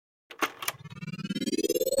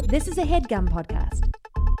This is a HeadGum podcast.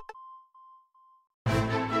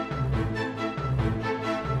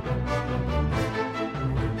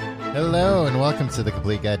 Hello and welcome to The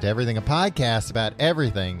Complete Guide to Everything, a podcast about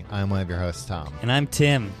everything. I'm one of your hosts, Tom. And I'm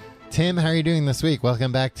Tim. Tim, how are you doing this week?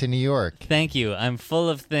 Welcome back to New York. Thank you. I'm full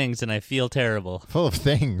of things and I feel terrible. Full of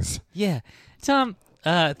things. Yeah. Tom,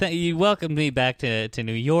 you welcomed me back to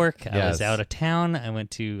New York. I Yes. was out of town. I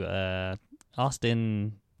went to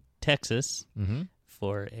Austin, Texas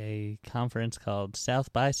for a conference called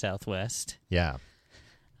South by Southwest. Yeah.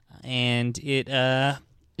 And it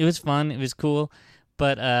was fun. It was cool.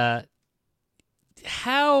 But I'm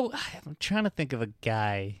trying to think of a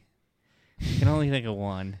guy. I can only think of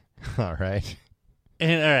one. All right.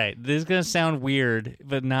 And all right, this is gonna sound weird,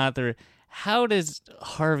 but not the. How does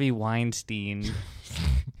Harvey Weinstein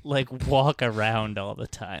walk around all the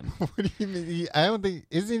time? What do you mean? I don't think.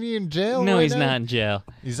 Isn't he in jail? No, right he's now? not in jail.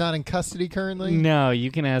 He's not in custody currently? No,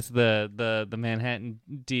 you can ask the Manhattan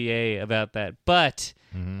DA about that. But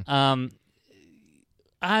I'm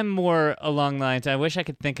more along the lines. I wish I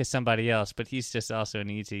could think of somebody else, but he's just also an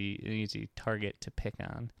easy target to pick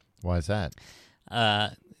on. Why is that?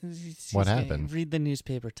 What happened? Read the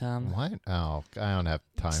newspaper, Tom. What? Oh, I don't have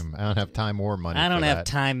time. I don't have time or money. I don't for have that.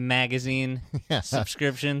 Time magazine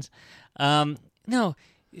subscriptions. No,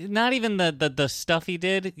 not even the stuff he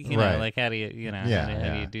did. You know, Right. like how do you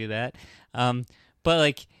how do you do that?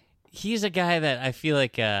 But he's a guy that I feel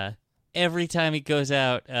like every time he goes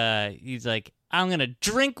out, he's like, I'm gonna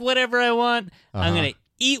drink whatever I want. I'm gonna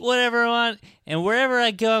eat whatever I want, and wherever I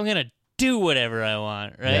go, I'm gonna do whatever I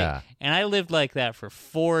want. Right? Yeah. And I lived like that for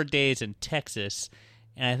 4 days in Texas,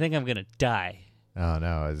 and I think I'm gonna die. Oh,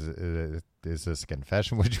 no. Is this a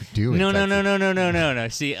confession? What did you do? No.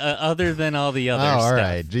 See, other than all the other Oh, stuff. all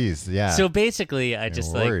right. Jeez. Yeah. So basically, I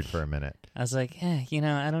just worried for a minute. I was like, I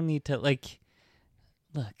don't need to look,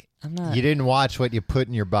 I'm not. You didn't watch what you put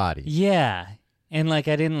in your body. Yeah. And I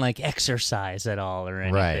didn't exercise at all or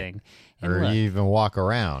anything. Right. And Or look, you even walk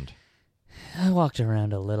around. I walked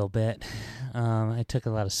around a little bit. I took a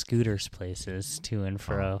lot of scooters places to and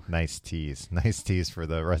fro. Oh, nice tease. Nice tease for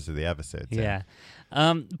the rest of the episode. Tim. Yeah.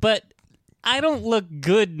 But I don't look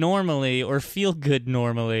good normally or feel good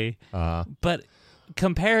normally. But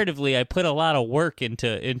comparatively, I put a lot of work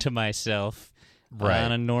into myself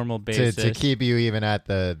on a normal basis. To keep you even at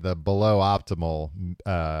the below optimal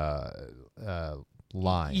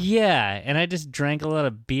line. Yeah, and I just drank a lot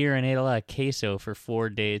of beer and ate a lot of queso for 4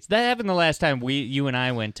 days. That happened the last time you and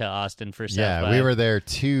I went to Austin for South by. We were there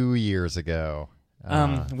 2 years ago.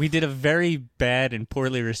 We did a very bad and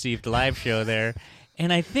poorly received live show there,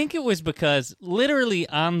 and I think it was because literally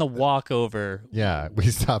on the walk over. Yeah, we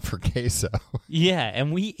stopped for queso. Yeah,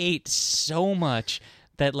 and we ate so much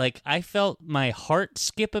that I felt my heart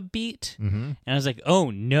skip a beat, and I was like,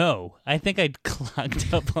 "Oh no!" I think I'd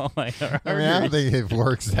clogged up all my arteries. I mean, I don't think it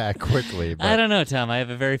works that quickly. But, I don't know, Tom. I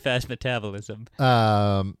have a very fast metabolism.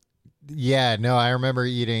 Yeah, no, I remember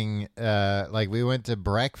eating. We went to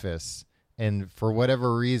breakfast, and for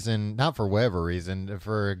whatever reason, not for whatever reason,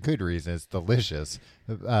 for a good reason, it's delicious.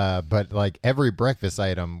 But every breakfast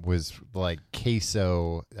item was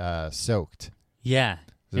queso soaked. Yeah,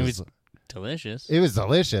 It it was- was delicious. It was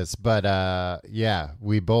delicious, but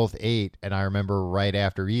we both ate, and I remember right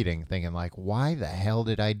after eating thinking why the hell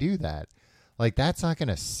did I do that? That's not going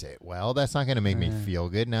to sit well. That's not going to make me feel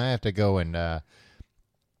good. Now I have to go and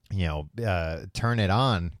turn it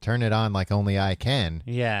on like only I can.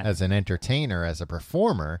 Yeah. As an entertainer, as a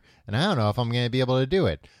performer, and I don't know if I'm going to be able to do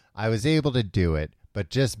it. I was able to do it, but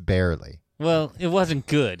just barely. Well, it wasn't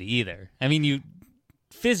good either. I mean, you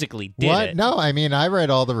physically did What? it. No, I mean, I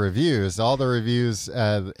read all the reviews. All the reviews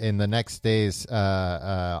in the next day's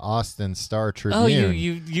Austin Star Tribune. Oh,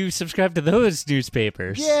 you subscribe to those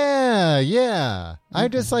newspapers. Yeah. I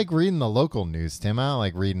just like reading the local news, Tim. I don't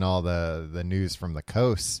like reading all the news from the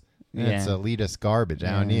coast. It's Yeah. elitist garbage.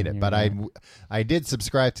 I don't need it. But I did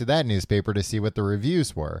subscribe to that newspaper to see what the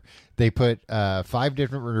reviews were. They put 5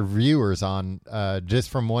 different reviewers on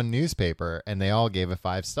just from one newspaper, and they all gave it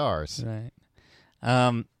 5 stars. Right.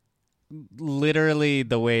 Literally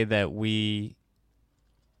the way that we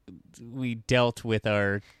dealt with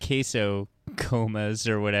our queso comas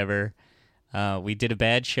or whatever. We did a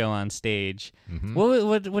bad show on stage.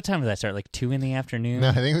 What time did that start? 2 in the afternoon? No,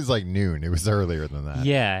 I think it was noon. It was earlier than that.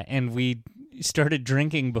 Yeah, and we started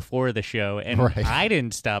drinking before the show, and Right. I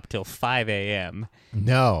didn't stop till 5 a.m.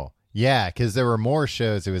 No. Yeah, because there were more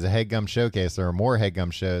shows. It was a HeadGum showcase. There were more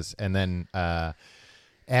HeadGum shows, and then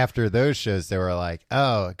after those shows, they were like,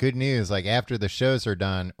 oh, good news. Like, after the shows are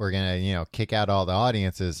done, we're going to, kick out all the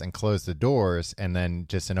audiences and close the doors, and then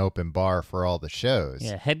just an open bar for all the shows.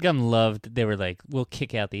 Yeah, HeadGum loved, they were like, we'll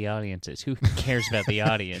kick out the audiences. Who cares about the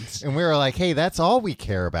audience? And we were like, hey, that's all we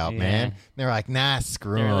care about, man. And they were like, nah,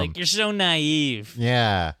 screw them. They're like, you're so naive.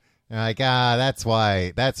 Yeah. They're like, that's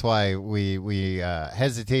why we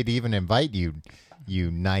hesitate to even invite you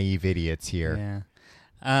naive idiots here.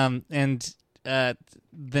 Yeah.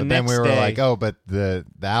 Then we were day, like, oh, but the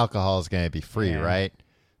alcohol is going to be free, right?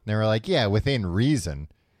 And they were like, yeah, within reason.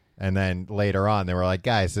 And then later on, they were like,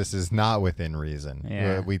 guys, this is not within reason.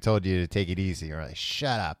 Yeah. We told you to take it easy. We're like,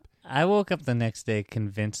 shut up. I woke up the next day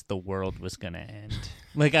convinced the world was going to end.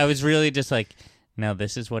 Like, I was really just like, no,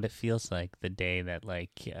 this is what it feels like the day that,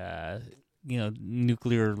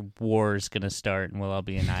 nuclear war is going to start and we'll all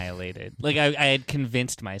be annihilated. Like, I had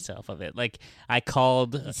convinced myself of it. Like, I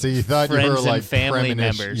called So you thought friends you were like and family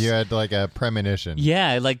members. You had like a premonition.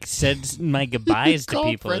 Yeah, I said my goodbyes to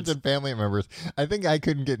people. Friends and family members. I think I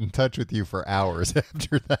couldn't get in touch with you for hours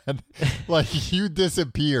after that. Like, you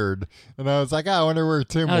disappeared. And I was like, I wonder where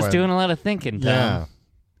Tim went. I was doing a lot of thinking, Tom. Yeah.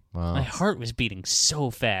 Wow. My heart was beating so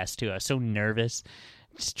fast, too. I was so nervous.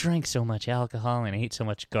 Just drank so much alcohol and ate so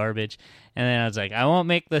much garbage. And then I was like, I won't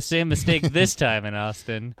make the same mistake this time in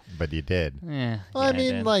Austin. But you did. Yeah. Well, I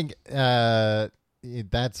mean,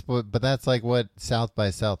 that's what South by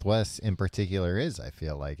Southwest in particular is. I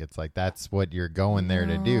feel like it's like that's what you're going there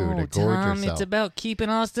to do, to gorge Tom, yourself. It's about keeping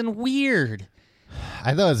Austin weird.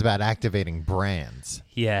 I thought it was about activating brands.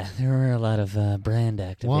 Yeah, there were a lot of brand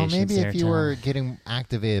activations. Well, maybe there, if you Tom. were getting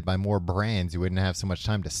activated by more brands, you wouldn't have so much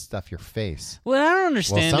time to stuff your face. What I don't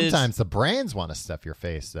understand Well, sometimes the brands want to stuff your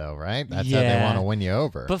face, though, right? That's how they want to win you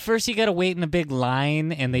over. But first you got to wait in a big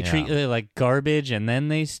line, and they treat you like garbage, and then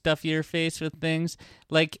they stuff your face with things.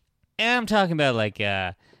 Like, I'm talking about, like,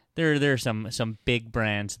 there are some big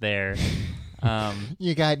brands there.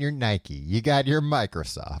 You got your Nike. You got your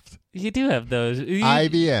Microsoft. You do have those.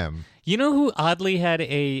 IBM. You know who oddly had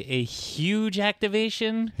a huge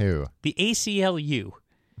activation? Who? The ACLU.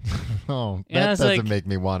 Oh, that doesn't make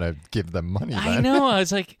me want to give them money. I know. I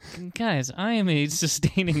was like, guys, I am a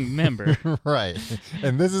sustaining member. Right.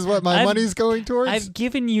 And this is what my money's going towards? I've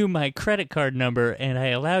given you my credit card number, and I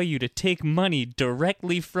allow you to take money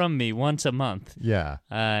directly from me once a month. Yeah.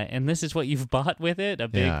 And this is what you've bought with it? A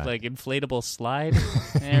big, inflatable slide?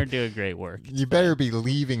 They're doing great work. You better be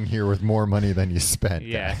leaving here with more money than you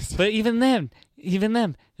spent, guys. But even them,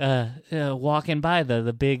 walking by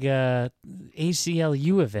the big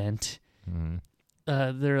ACLU event,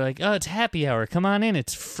 they're like, oh, it's happy hour. Come on in.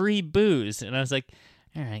 It's free booze. And I was like,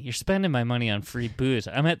 all right, you're spending my money on free booze.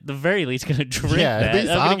 I'm at the very least going to drink that. At least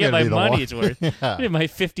I'm going to get my money's worth. I'm going to get my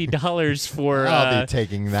 $50 for, I'll be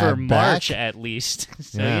taking that for March back. at least.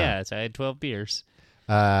 So, so I had 12 beers.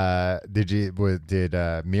 Did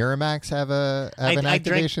Miramax have an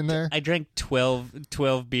activation there? I drank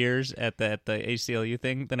 12 beers at the ACLU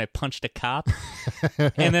thing. Then I punched a cop,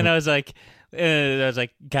 and then I was like,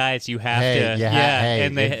 guys, you have to, Hey,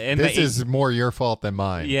 this is more your fault than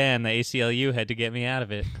mine. Yeah, and the ACLU had to get me out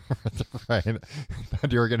of it. Right. I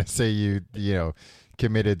thought you were going to say you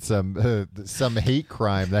committed some hate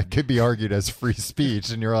crime that could be argued as free speech,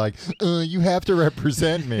 and you're like, you have to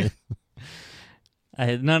represent me.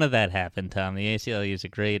 None of that happened, Tom. The ACLU is a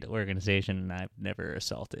great organization, and I've never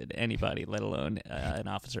assaulted anybody, let alone an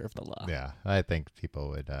officer of the law. Yeah, I think people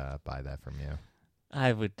would buy that from you.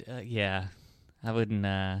 I would, I wouldn't.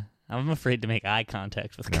 I'm afraid to make eye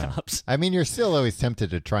contact with cops. I mean, you're still always tempted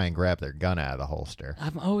to try and grab their gun out of the holster.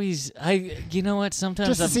 You know what?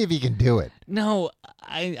 Sometimes just to see if you can do it. No,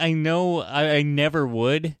 I know I never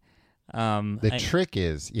would. The trick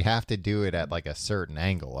is you have to do it at like a certain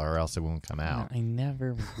angle or else it won't come out. I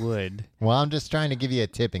never would. Well, I'm just trying to give you a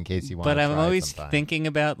tip in case you want to try But I'm always sometime. thinking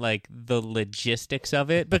about like the logistics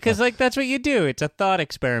of it because like that's what you do. It's a thought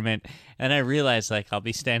experiment. And I realize like I'll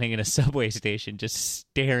be standing in a subway station just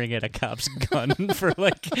staring at a cop's gun for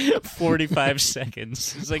like 45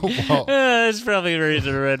 seconds. It's like, that's probably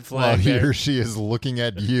raising a red flag. Well, he or she is looking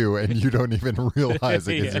at you and you don't even realize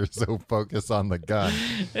it because you're so focused on the gun.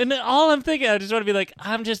 And all I'm thinking, I just want to be like,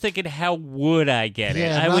 I'm just thinking, how would I get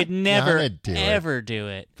it? I would never, ever do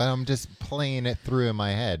it. But I'm just playing it through in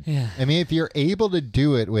my head. Yeah. I mean, if you're able to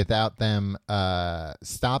do it without them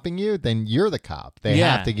stopping you, then you're the cop. They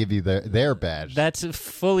have to give you their badge. That's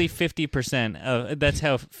fully 50%. That's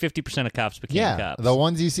how 50% of cops became cops. The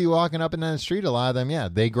ones you see walking up and down the street, a lot of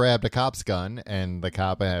them, they grabbed a cop's gun, and the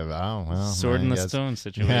cop sword in the stone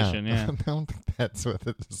situation. Yeah. I don't think that's what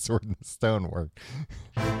the sword in the stone worked.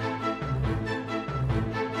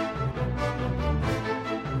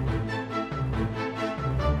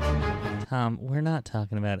 Tom, we're not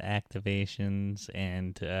talking about activations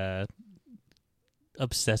and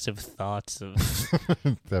obsessive thoughts of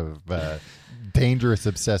dangerous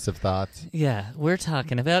obsessive thoughts. Yeah, we're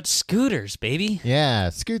talking about scooters, baby. Yeah,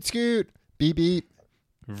 scoot, beep beep.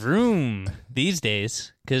 Vroom these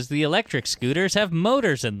days, because the electric scooters have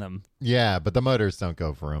motors in them. Yeah, but the motors don't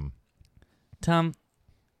go vroom. Tom,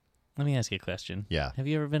 let me ask you a question. Yeah. Have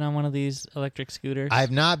you ever been on one of these electric scooters?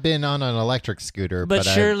 I've not been on an electric scooter, but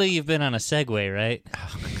surely you've been on a Segway, right?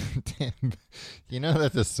 Damn. You know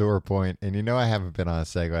that's a sore point, and you know I haven't been on a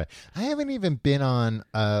Segway. I haven't even been on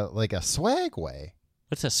like a Swagway.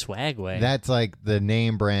 What's a Swagway? That's like the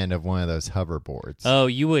name brand of one of those hoverboards. Oh,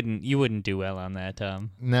 you wouldn't do well on that,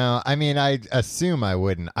 Tom. No, I mean I assume I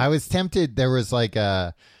wouldn't. I was tempted. There was like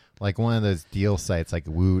one of those deal sites like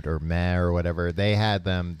Woot or Meh or whatever. They had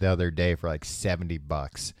them the other day for like $70.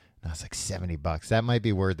 And I was like, $70. That might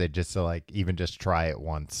be worth it just to like even just try it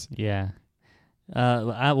once. Yeah.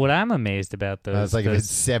 What I'm amazed about those, I was like, if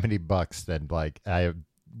it's $70, then like I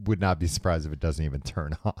would not be surprised if it doesn't even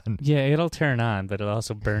turn on. Yeah, it'll turn on, but it'll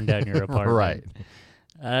also burn down your apartment.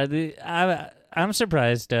 Right. I'm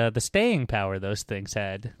surprised the staying power those things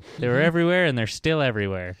had. They were everywhere, and they're still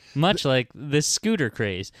everywhere. Much like this scooter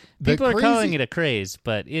craze. People are calling it a craze,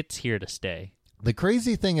 but it's here to stay. The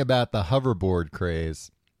crazy thing about the hoverboard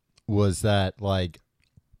craze was that, like,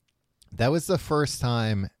 that was the first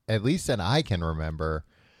time, at least that I can remember.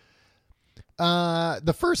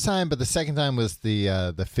 The first time, but the second time was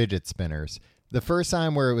the fidget spinners. The first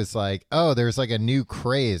time where it was like, oh, there's like a new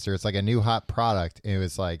craze, or it's like a new hot product. And it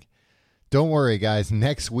was like, don't worry, guys.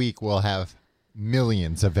 Next week we'll have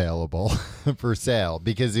millions available for sale,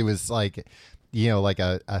 because it was like, you know, like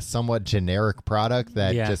a somewhat generic product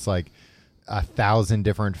that just like 1,000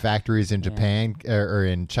 different factories in Japan or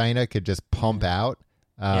in China could just pump out.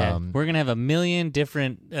 We're going to have 1 million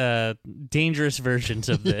different dangerous versions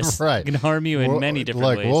of this. Right. It can harm you in many different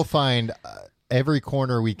ways. Look, we'll find every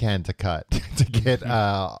corner we can to cut to get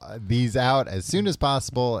these out as soon as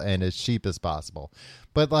possible and as cheap as possible.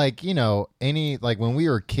 But like, you know, like when we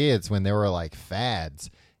were kids, when there were like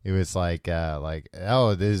fads, it was like,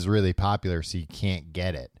 oh, this is really popular, so you can't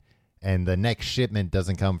get it. And the next shipment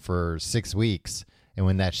doesn't come for 6 weeks. And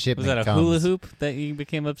when that shipment comes... Was that a hula hoop that you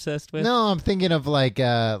became obsessed with? No, I'm thinking of like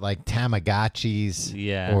Tamagotchis,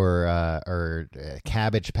 or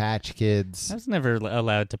Cabbage Patch Kids. I was never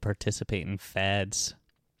allowed to participate in fads.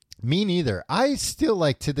 Me neither. I still,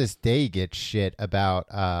 like, to this day get shit about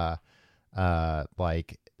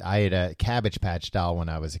like I had a Cabbage Patch doll when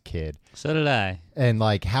I was a kid. So did I. And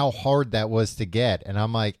like how hard that was to get. And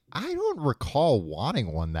I'm like, I don't recall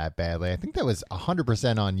wanting one that badly. I think that was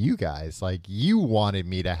 100% on you guys. Like, you wanted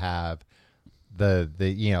me to have the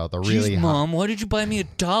really hot... Mom, why did you buy me a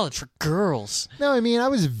doll? It's for girls. No, I mean, I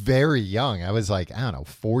was very young. I was like, I don't know,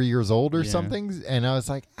 4 years old or something. And I was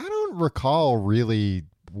like, I don't recall really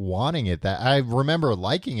wanting it. That I remember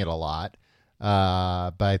liking it a lot.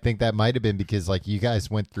 But I think that might have been because like you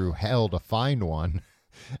guys went through hell to find one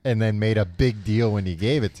and then made a big deal when you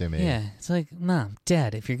gave it to me. Yeah, it's like, Mom,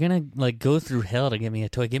 Dad, if you're gonna like go through hell to get me a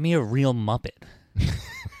toy, get me a real Muppet.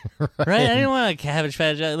 Right? I didn't want a Cabbage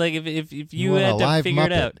Patch. Like if you had to figure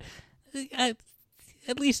Muppet. it out,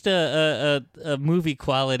 at least a movie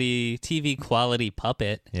quality, TV quality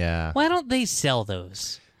puppet. Yeah. Why don't they sell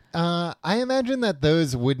those? I imagine that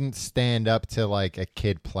those wouldn't stand up to like a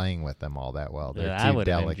kid playing with them all that well. They're too I would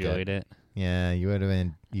have delicate. enjoyed it. Yeah, you would have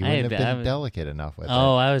been. You wouldn't have been delicate enough with it.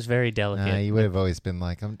 Oh, I was very delicate. You would have always been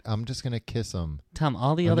like, I'm just gonna kiss them. Tom,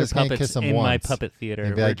 all the other puppets in my puppet theater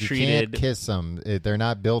were like, treated. You can't kiss them. They're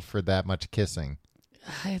not built for that much kissing.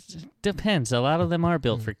 It depends. A lot of them are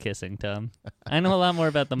built for kissing, Tom. I know a lot more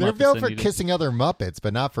about the Muppets. They're built than for kissing other Muppets,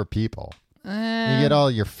 but not for people. You get all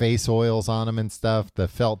your face oils on them and stuff. The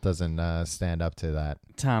felt doesn't stand up to that.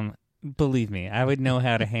 Tom, believe me, I would know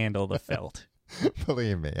how to handle the felt.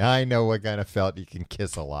 Believe me, I know what kind of felt you can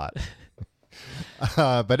kiss a lot.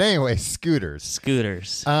 But anyway, scooters.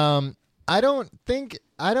 Scooters. I don't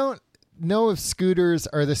know if scooters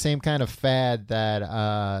are the same kind of fad that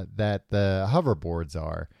the hoverboards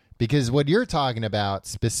are. Because what you're talking about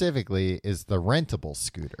specifically is the rentable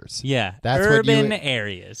scooters. Yeah, that's urban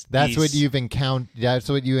areas. That's what you've encountered. That's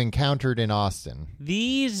what you encountered in Austin.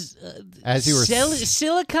 These as you were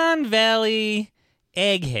Silicon Valley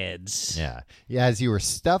eggheads. Yeah, as you were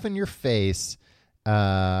stuffing your face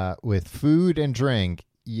with food and drink,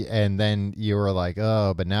 and then you were like,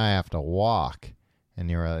 "Oh, but now I have to walk."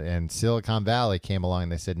 And Silicon Valley came along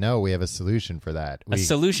and they said, no, we have a solution for that. A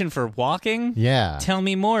solution for walking? Yeah. Tell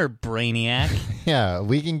me more, brainiac. Yeah,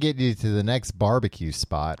 we can get you to the next barbecue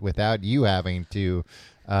spot without you having to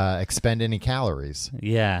expend any calories.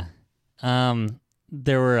 Yeah.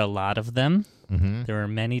 There were a lot of them. Mm-hmm. There were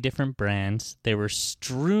many different brands. They were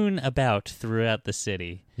strewn about throughout the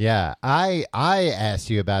city. Yeah, I asked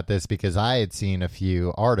you about this because I had seen a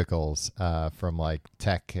few articles from like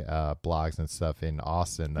tech blogs and stuff in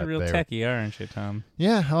Austin. You're real techie, aren't you, Tom?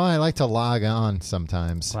 Yeah, well, I like to log on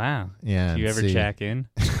sometimes. Wow. Yeah. Do you ever check in?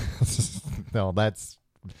 No, that's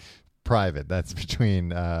private. That's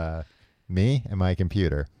between me and my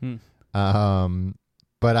computer.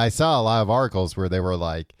 But I saw a lot of articles where they were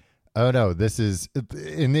like, oh, no, this is,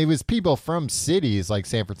 and it was people from cities like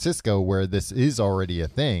San Francisco where this is already a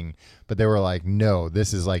thing, but they were like, no,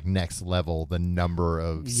 this is like next level, the number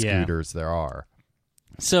of scooters there are.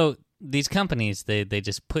 So these companies, they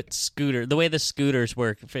just put the way the scooters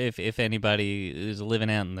work, if anybody is living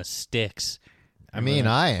out in the sticks. I mean,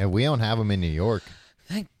 we don't have them in New York.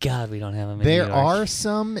 Thank God we don't have them in New York. There are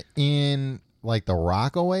some in like the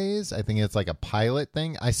Rockaways. I think it's like a pilot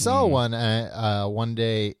thing. I saw one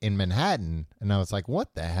day in Manhattan, and I was like,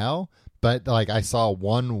 what the hell? But like I saw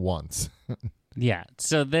one once. Yeah,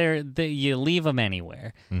 so you leave them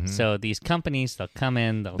anywhere. Mm-hmm. So these companies, they'll come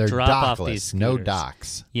in, they'll They're drop dockless, off these scooters. no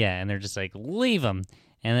docks. Yeah, and they're just like, leave them.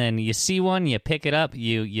 And then you see one, you pick it up,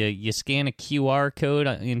 you scan a QR code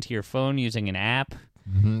into your phone using an app.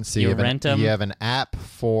 Mm-hmm. So you rent them. You have an app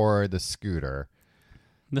for the scooter.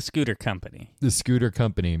 The scooter company. The scooter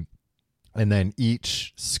company. And then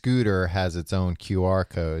each scooter has its own QR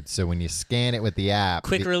code. So when you scan it with the app...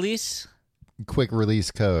 Quick release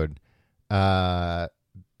code. I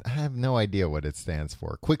have no idea what it stands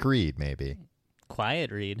for. Quick read, maybe.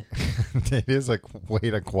 Quiet read. It is a way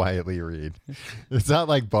to quietly read. It's not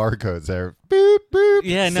like barcodes. They're boop, boop.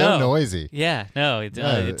 Yeah, no. So noisy. Yeah, no.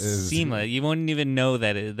 It's seamless. You wouldn't even know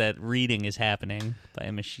that reading is happening by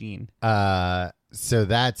a machine. So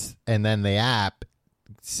that's, and then the app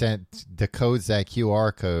decodes that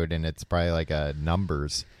QR code, and it's probably like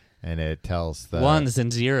numbers, and it tells the ones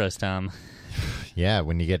and zeros, Tom. Yeah,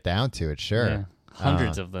 when you get down to it, sure. Yeah,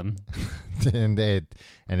 hundreds of them. And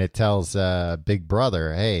it tells Big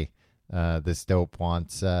Brother, hey, this dope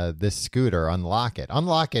wants this scooter. Unlock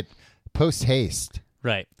it post haste.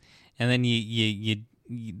 Right, and then you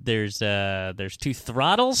there's two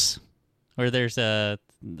throttles, or there's a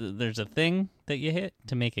thing that you hit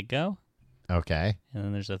to make it go. Okay. And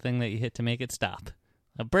then there's a thing that you hit to make it stop.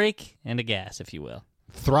 A brake and a gas, if you will.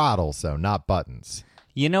 Throttles, though, not buttons.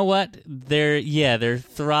 You know what? They're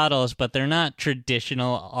throttles, but they're not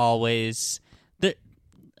traditional always.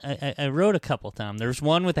 I wrote a couple, Tom. There's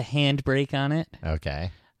one with a handbrake on it.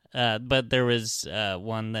 Okay. But there was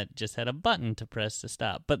one that just had a button to press to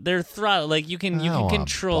stop. But they're throttle, like you can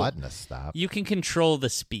control. A button to stop. You can control the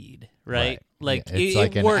speed, right? Like yeah, it's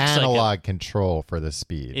like an analog control for the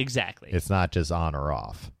speed. Exactly. It's not just on or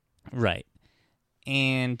off. Right.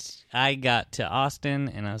 And I got to Austin,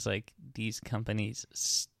 and I was like, these companies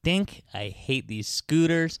stink. I hate these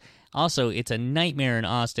scooters. Also, it's a nightmare in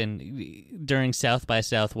Austin during South by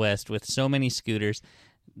Southwest with so many scooters.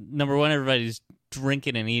 Number one, everybody's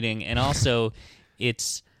drinking and eating, and also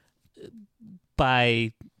it's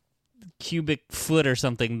by cubic foot or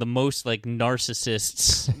something the most like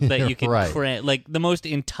narcissists that you can cram, like the most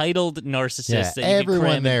entitled narcissists that you can cram.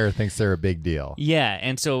 Everyone there thinks they're a big deal. Yeah,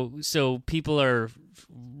 and so people are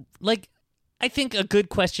like, I think a good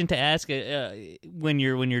question to ask when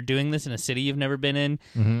you're doing this in a city you've never been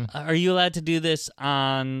in, are you allowed to do this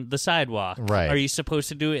on the sidewalk? Right. Are you supposed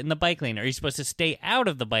to do it in the bike lane? Are you supposed to stay out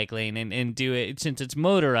of the bike lane and do it since it's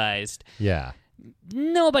motorized? Yeah.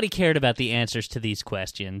 Nobody cared about the answers to these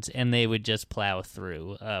questions, and they would just plow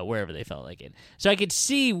through wherever they felt like it. So I could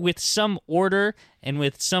see with some order and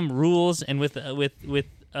with some rules and with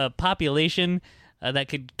a population that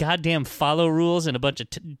could goddamn follow rules, and a bunch of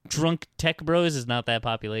drunk tech bros is not that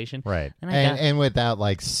population. Right. And without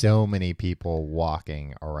like so many people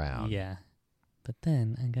walking around. Yeah. But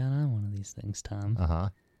then I got on one of these things, Tom. Uh-huh.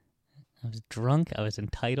 I was drunk, I was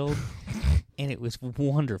entitled, and it was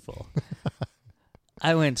wonderful.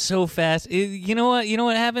 I went so fast. You know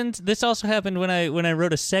what happened? This also happened when I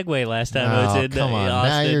wrote a Segway last time. I was in come on. Austin.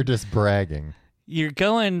 Now you're just bragging. You're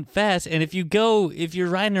going fast, and if you're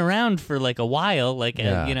riding around for like a while, like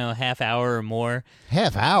a half hour or more.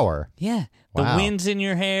 Half hour? Yeah. The wind's in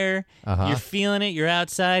your hair. Uh-huh. You're feeling it. You're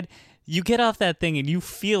outside. You get off that thing, and you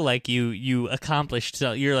feel like you accomplished.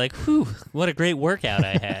 So you're like, whew, what a great workout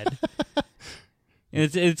I had.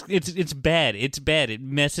 It's bad. It's bad. It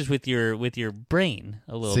messes with your brain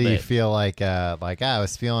a little bit. So you feel like I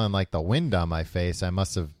was feeling like the wind on my face. I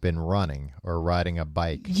must have been running or riding a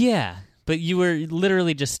bike. Yeah. But you were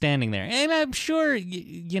literally just standing there, and I'm sure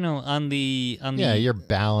on the yeah, you're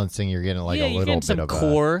balancing. You're getting like a you're little getting bit some of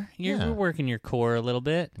core. You're working your core a little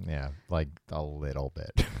bit. Yeah, like a little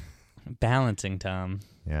bit. Balancing, Tom.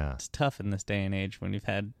 Yeah, it's tough in this day and age when you've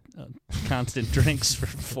had constant drinks for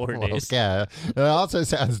 4 days. Yeah, it also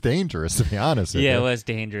sounds dangerous, to be honest with you. Yeah, it was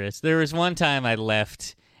dangerous. There was one time I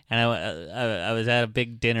left, and I was at a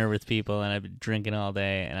big dinner with people, and I've been drinking all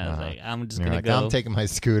day, and I was like, I'm just going to go. I'm taking my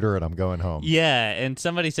scooter, and I'm going home. Yeah, and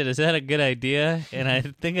somebody said, is that a good idea? And I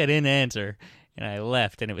think I didn't answer, and I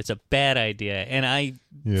left, and it was a bad idea, and I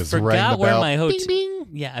forgot where my hotel.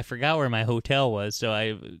 Yeah, I forgot where my hotel was, so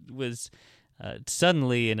I was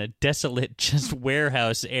suddenly in a desolate just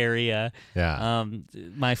warehouse area. Yeah.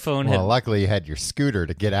 My phone had... Well, luckily you had your scooter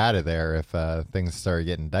to get out of there if things started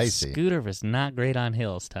getting dicey. Scooter was not great on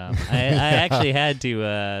hills, Tom. I actually had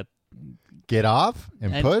to... get off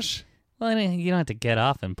and push? Well, you don't have to get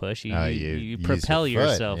off and push. You propel your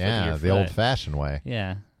yourself with your foot. The old-fashioned way.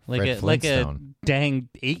 Yeah, like a dang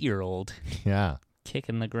 8-year-old. Yeah.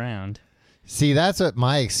 Kicking the ground. See, that's what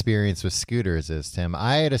my experience with scooters is, Tim.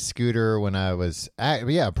 I had a scooter when I was,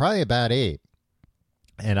 probably about 8.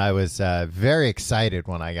 And I was very excited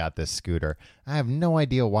when I got this scooter. I have no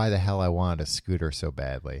idea why the hell I wanted a scooter so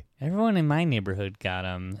badly. Everyone in my neighborhood got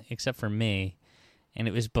them, except for me. And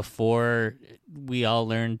it was before we all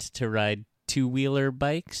learned to ride two-wheeler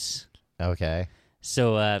bikes. Okay.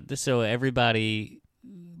 So everybody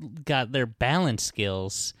got their balance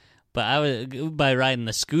skills. But I was by riding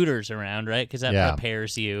the scooters around, right? Because that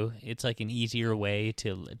prepares you. It's like an easier way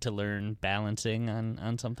to learn balancing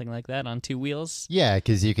on something like that on 2 wheels. Yeah,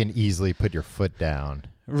 because you can easily put your foot down.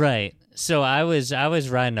 Right. So I was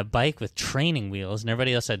riding a bike with training wheels, and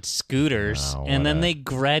everybody else had scooters. And then they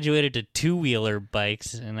graduated to 2-wheeler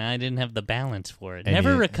bikes, and I didn't have the balance for it.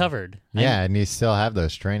 Never recovered. Yeah, and you still have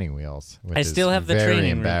those training wheels. Which I still have the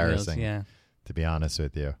training embarrassing, wheels. Yeah. To be honest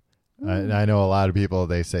with you. I know a lot of people,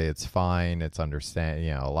 they say it's fine, it's understand.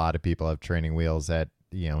 A lot of people have training wheels at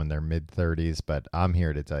in their mid-30s, but I'm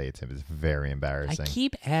here to tell you, Tim, it's very embarrassing. I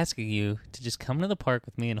keep asking you to just come to the park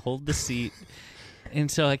with me and hold the seat, and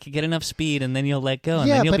so I could get enough speed, and then you'll let go, and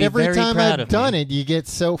then you'll be very proud of me. Yeah, but every time I've done it, you get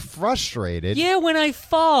so frustrated. Yeah, when I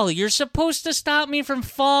fall, you're supposed to stop me from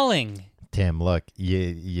falling. Tim, look,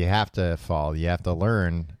 you have to fall, you have to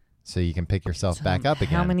learn, so you can pick yourself back up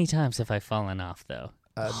again. How many times have I fallen off, though?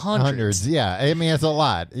 Hundreds. Yeah. I mean, it's a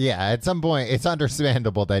lot. Yeah. At some point, it's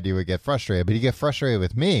understandable that you would get frustrated, but you get frustrated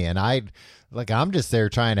with me, and I'm just there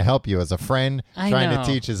trying to help you as a friend, trying to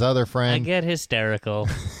teach his other friend. I get hysterical.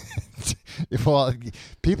 Well,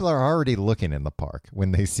 people are already looking in the park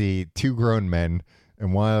when they see 2 grown men,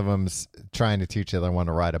 and one of them's trying to teach the other one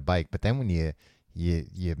to ride a bike. But then when you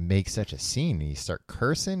make such a scene, and you start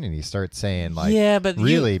cursing, and you start saying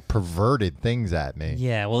really perverted things at me.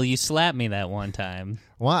 Yeah, well, you slapped me that one time.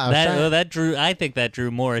 Well, I think that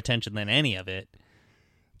drew more attention than any of it.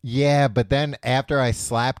 Yeah, but then after I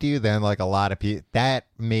slapped you, then a lot of people, that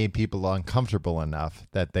made people uncomfortable enough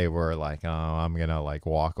that they were like, "Oh, I'm gonna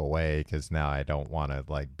walk away because now I don't want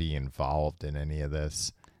to be involved in any of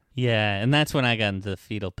this." Yeah, and that's when I got into the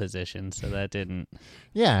fetal position, so that didn't...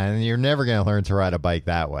 Yeah, and you're never going to learn to ride a bike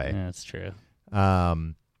that way. Yeah, that's true.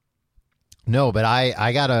 No, but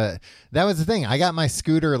I got that was the thing. I got my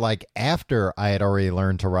scooter after I had already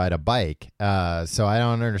learned to ride a bike. So I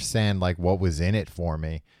don't understand what was in it for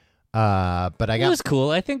me. But it was cool.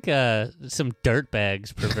 I think some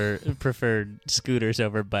dirtbags preferred scooters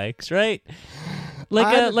over bikes, right?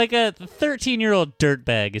 Like a 13-year-old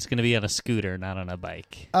dirtbag is going to be on a scooter, not on a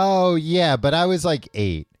bike. Oh yeah, but I was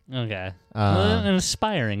 8. Okay, an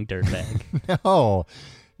aspiring dirtbag.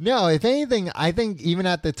 No. If anything, I think even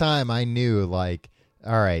at the time I knew all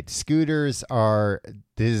right, scooters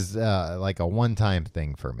this is a one-time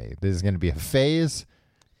thing for me. This is going to be a phase.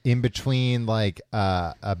 In between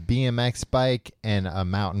a BMX bike and a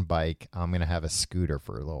mountain bike, I'm going to have a scooter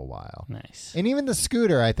for a little while. Nice. And even the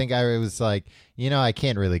scooter, I think I was I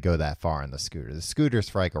can't really go that far on the scooter. The scooter's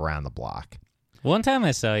for around the block. One time I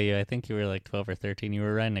saw you, I think you were 12 or 13, you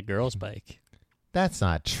were riding a girl's bike. That's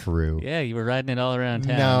not true. Yeah, you were riding it all around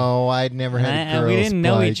town. No, I'd never had a girl's bike. We didn't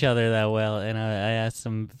know each other that well, and I asked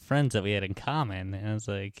some friends that we had in common, and I was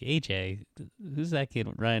like, AJ, who's that kid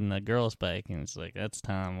riding a girl's bike? And it's like, that's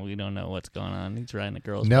Tom. We don't know what's going on. He's riding a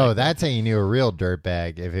girl's bike. No, that's how you knew a real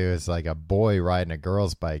dirtbag. If it was a boy riding a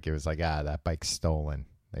girl's bike, it was that bike's stolen.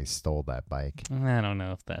 They stole that bike. I don't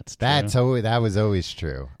know if that's true. That was always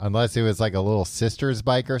true, unless it was like a little sister's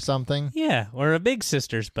bike or something. Yeah, or a big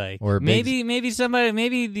sister's bike. Or maybe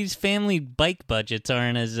these family bike budgets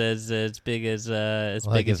aren't as big as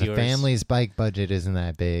like big as if yours. a family's bike budget isn't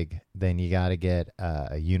that big, then you got to get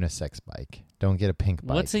a unisex bike. Don't get a pink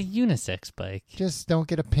bike. What's a unisex bike? Just don't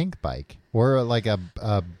get a pink bike or like a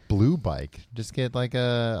blue bike. Just get like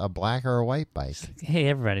a black or a white bike. Hey,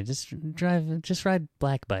 everybody, just ride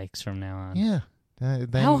black bikes from now on. Yeah.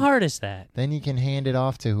 How hard is that? Then you can hand it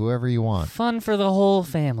off to whoever you want. Fun for the whole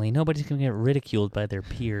family. Nobody's going to get ridiculed by their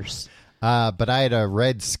peers. But I had a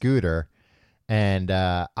red scooter, and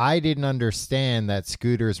I didn't understand that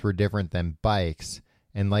scooters were different than bikes.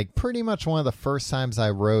 And like pretty much one of the first times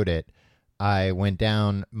I rode it, I went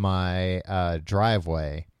down my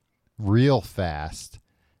driveway real fast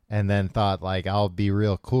and then thought like I'll be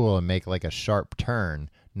real cool and make like a sharp turn,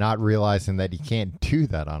 not realizing that you can't do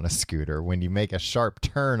that on a scooter. When you make a sharp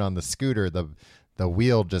turn on the scooter, the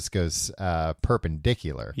wheel just goes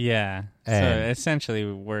perpendicular. Yeah. And so essentially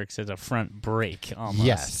it works as a front brake almost.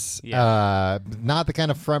 Yes. Yeah. Not the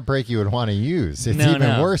kind of front brake you would want to use. It's No, even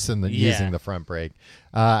no. worse than using the front brake.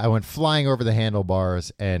 I went flying over the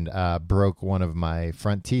handlebars and broke one of my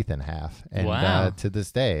front teeth in half. And Wow. To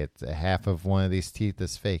this day, it's half of one of these teeth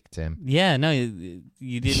is fake, Tim. Yeah, no, you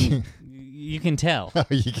didn't. You can tell.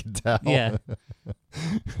 You can tell. Yeah.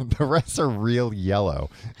 The rest are real yellow.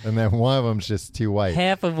 And then one of them's just too white.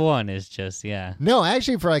 Half of one is just, yeah. No,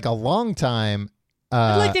 actually, for like a long time.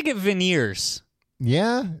 I'd like to get veneers.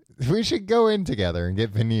 Yeah, we should go in together and get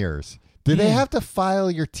veneers. Do they have to file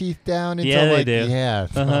your teeth down until Yeah, they like do. yeah?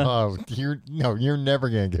 Uh-huh. Oh, you're never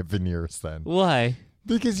gonna get veneers then. Why?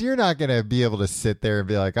 Because you're not gonna be able to sit there and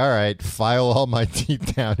be like, all right, file all my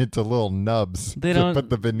teeth down into little nubs They to don't- put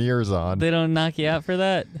the veneers on. They don't knock you out for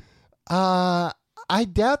that? I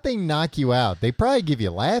doubt they knock you out. They probably give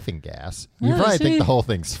you laughing gas. You Oh, probably see? think the whole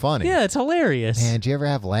thing's funny. Yeah, it's hilarious. Man, did you ever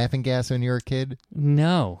have laughing gas when you were a kid?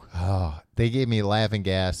 No. Oh, they gave me laughing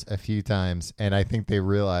gas a few times, and I think they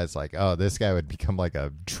realized, like, oh, this guy would become like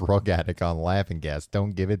a drug addict on laughing gas.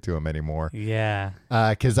 Don't give it to him anymore. Yeah.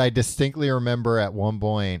 Because I distinctly remember at one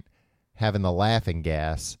point having the laughing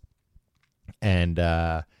gas, and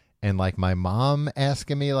like my mom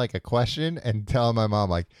asking me like a question and telling my mom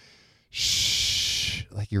like, shh,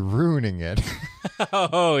 like you're ruining it.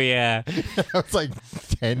 Oh, yeah. I was like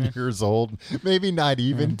 10 years old, maybe not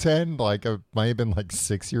even 10, like I might have been like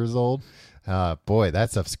 6 years old. Boy,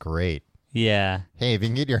 that stuff's great. Yeah. Hey, if you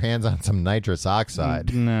can get your hands on some nitrous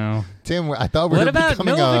oxide. No. Tim, I thought we What were about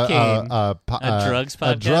becoming Novocaine? a drugs a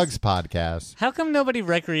podcast? drugs podcast. How come nobody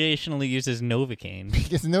recreationally uses Novocaine?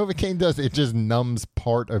 Because Novocaine does, it just numbs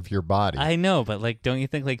part of your body. I know, but like, don't you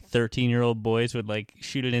think like 13-year-old boys would like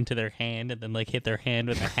shoot it into their hand and then like hit their hand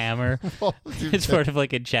with a hammer? Well, dude, It's part of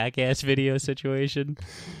like a Jackass video situation.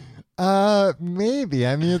 maybe.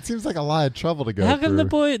 I mean, it seems like a lot of trouble to go How come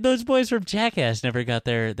through. those boys from Jackass never got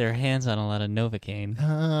their hands on a lot of Novocaine?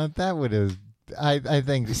 That would have, I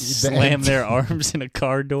think. Slam their arms in a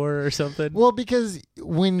car door or something? Well, because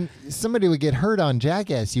when somebody would get hurt on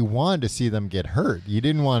Jackass, you wanted to see them get hurt. You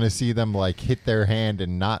didn't want to see them like hit their hand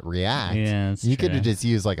and not react. Yeah, that's you could true. have just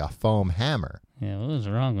used like a foam hammer. Yeah, what was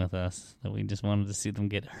wrong with us that we just wanted to see them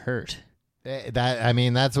get hurt?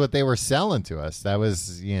 That's what they were selling to us. That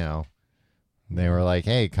was, they were like,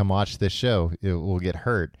 "Hey, come watch this show. We'll get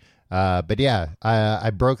hurt." But yeah, I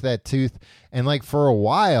broke that tooth, and like for a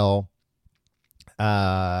while,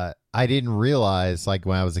 I didn't realize like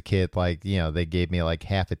when I was a kid, like they gave me like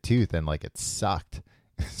half a tooth, and like it sucked.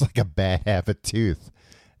 It's like a bad half a tooth.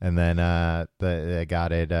 And then I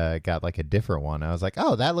got like a different one. I was like,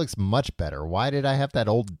 oh, that looks much better. Why did I have that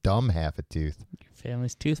old dumb half a tooth? Your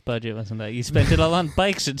family's tooth budget wasn't that. You spent it all on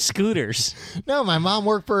bikes and scooters. No, my mom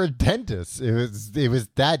worked for a dentist. It was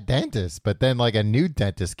that dentist, but then like a new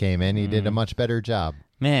dentist came in. He did a much better job.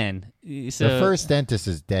 Man, so The first dentist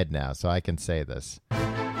is dead now, so I can say this.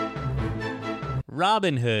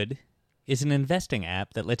 Robinhood is an investing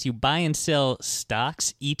app that lets you buy and sell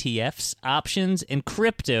stocks, ETFs, options, and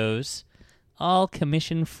cryptos, all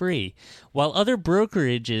commission-free. While other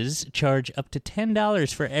brokerages charge up to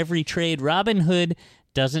 $10 for every trade, Robinhood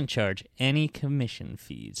doesn't charge any commission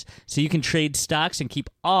fees. So you can trade stocks and keep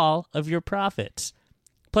all of your profits.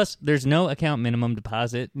 Plus, there's no account minimum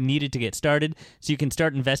deposit needed to get started, so you can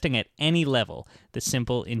start investing at any level. The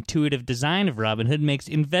simple, intuitive design of Robinhood makes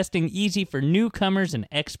investing easy for newcomers and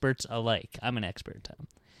experts alike. I'm an expert,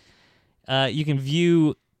 Tom. You can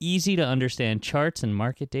view easy-to-understand charts and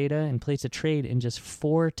market data and place a trade in just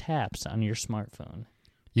 4 taps on your smartphone.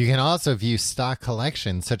 You can also view stock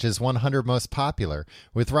collections such as 100 Most Popular.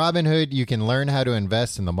 With Robinhood, you can learn how to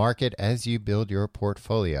invest in the market as you build your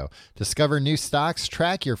portfolio. Discover new stocks,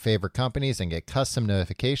 track your favorite companies, and get custom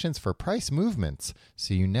notifications for price movements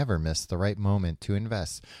so you never miss the right moment to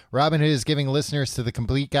invest. Robinhood is giving listeners to The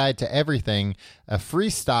Complete Guide to Everything a free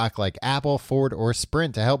stock like Apple, Ford, or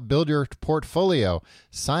Sprint to help build your portfolio.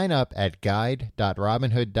 Sign up at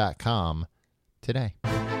guide.robinhood.com today.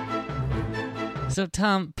 So,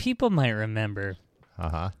 Tom, people might remember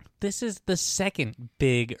Uh-huh. this is the second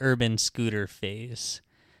big urban scooter phase.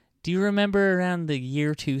 Do you remember around the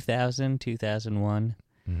year 2000, 2001?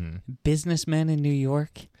 Mm-hmm. Businessmen in New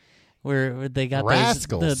York, where they got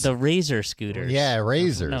Rascals. the Razor scooters. Yeah,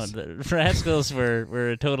 razors. No, the Rascals were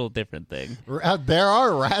a total different thing. There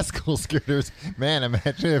are rascal scooters. Man,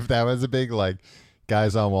 imagine if that was a big, like,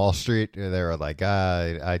 guys on Wall Street. They were like,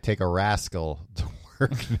 I take a rascal to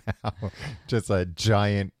work now. Just a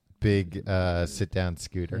giant, big sit-down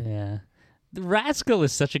scooter. Yeah. The Rascal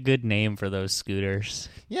is such a good name for those scooters.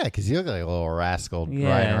 Yeah, because you look like a little rascal Yeah.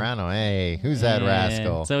 riding around. Oh, hey, who's that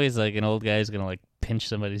rascal? It's always like an old guy who's going to like pinch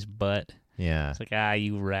somebody's butt. Yeah. It's like,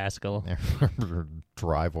 you rascal.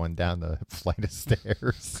 Drive one down the flight of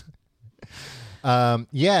stairs.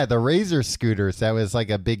 Yeah, the Razor scooters, that was like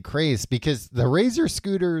a big craze because the Razor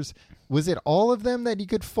scooters, was it all of them that you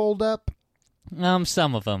could fold up?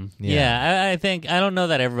 Some of them. Yeah. Yeah, I think I don't know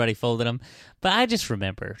that everybody folded them, but I just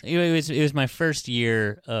remember it was my first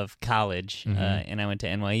year of college, and I went to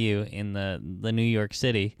NYU in the New York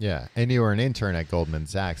City. Yeah, and you were an intern at Goldman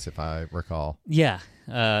Sachs, if I recall. Yeah,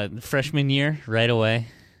 freshman year, right away.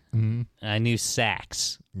 Mm-hmm. I knew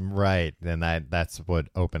Sachs. Right, and that's what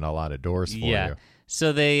opened a lot of doors for you.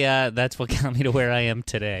 So that's what got me to where I am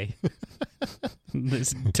today.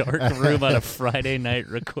 This dark room on a Friday night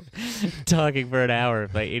talking for an hour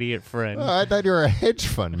with my idiot friend. Oh, I thought you were a hedge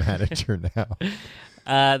fund manager now.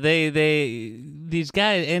 These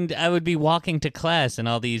guys, and I would be walking to class, and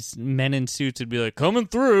all these men in suits would be like, "Coming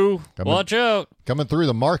through, watch out!" Coming through,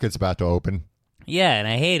 the market's about to open. Yeah, and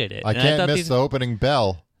I hated it. I can't miss the opening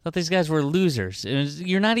bell. I thought these guys were losers.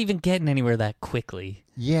 You're not even getting anywhere that quickly.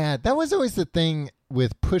 Yeah, that was always the thing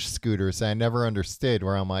with push scooters I never understood,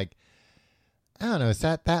 where I'm like, I don't know, is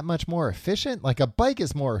that much more efficient? Like a bike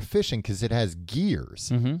is more efficient because it has gears.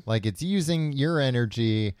 Mm-hmm. Like it's using your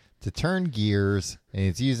energy to turn gears, and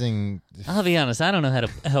it's using... I'll be honest, I don't know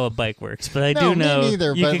how a bike works, but I No, do know me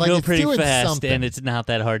neither, you but can like go it's pretty doing fast, something. and it's not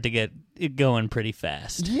that hard to get it going pretty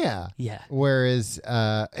fast. Yeah. Yeah. Whereas,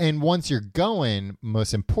 and once you're going,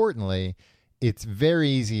 most importantly, it's very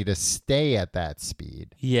easy to stay at that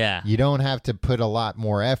speed. Yeah. You don't have to put a lot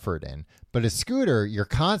more effort in. But a scooter, you're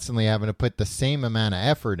constantly having to put the same amount of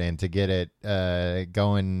effort in to get it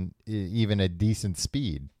going even a decent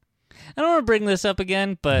speed. I don't want to bring this up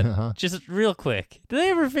again, but just real quick. Did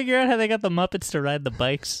they ever figure out how they got the Muppets to ride the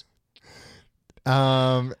bikes?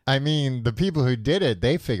 I mean, the people who did it,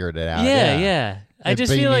 they figured it out. Yeah. I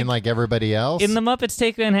just feel like everybody else? in the Muppets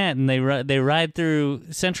Take Manhattan, they ride through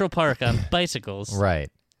Central Park on bicycles. Right.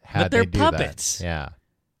 But they're puppets. That? Yeah.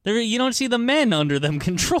 You don't see the men under them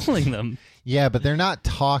controlling them. Yeah, but they're not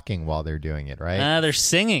talking while they're doing it, right? They're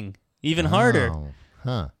singing even harder. Oh,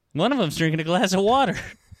 huh. One of them's drinking a glass of water.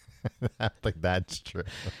 I think that's true.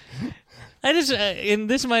 I just, and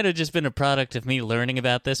this might have just been a product of me learning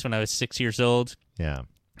about this when I was 6 years old. Yeah.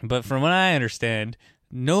 But from what I understand,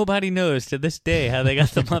 nobody knows to this day how they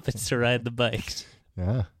got the Muppets to ride the bikes.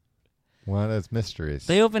 Yeah. One of those mysteries.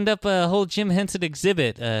 They opened up a whole Jim Henson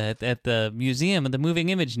exhibit at the Museum of the Moving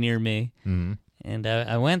Image near me. Mm-hmm. And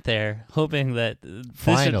I went there hoping that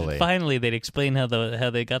finally they'd explain how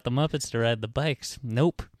they got the Muppets to ride the bikes.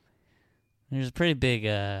 Nope. There's a pretty big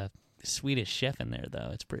Swedish chef in there, though.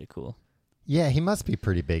 It's pretty cool. Yeah, he must be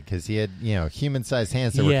pretty big because he had, human-sized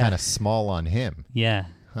hands that were kind of small on him. Yeah.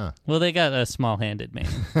 Huh. Well, they got a small-handed man.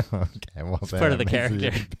 Okay, well, it's part of the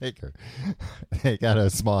character. Bigger. They got a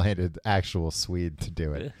small-handed actual Swede to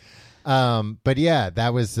do it. But yeah,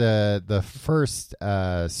 that was the first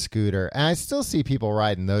scooter. And I still see people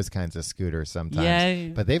riding those kinds of scooters sometimes. Yeah.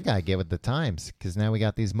 But they've got to get with the times because now we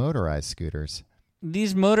got these motorized scooters.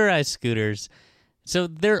 These motorized scooters, so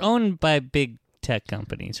they're owned by big tech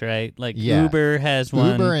companies, right? Like Uber has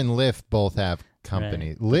one. Uber and Lyft both have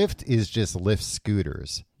companies. Right. Lyft is just Lyft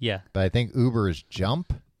scooters. Yeah. But I think Uber is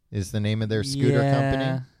Jump is the name of their scooter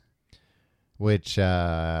company. Which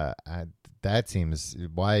that seems,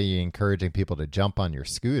 why are you encouraging people to jump on your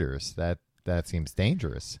scooters? That seems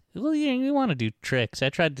dangerous. Well, you want to do tricks.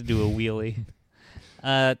 I tried to do a wheelie.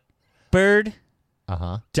 Bird.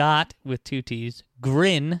 Uh-huh. Dot with 2 T's.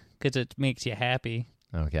 Grin, because it makes you happy.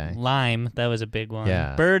 Okay. Lime, that was a big one.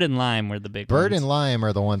 Yeah. Bird and Lime were the big ones. Bird and Lime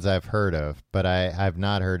are the ones I've heard of, but I've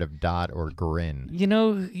not heard of Dot or Grin. You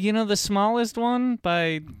know the smallest one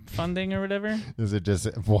by funding or whatever? Is it just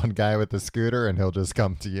one guy with a scooter and he'll just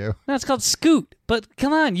come to you? No, it's called Scoot. But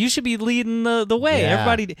come on, you should be leading the way. Yeah.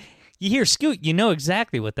 Everybody, you hear Scoot, you know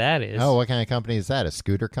exactly what that is. Oh, what kind of company is that? A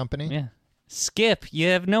scooter company? Yeah. Skip, you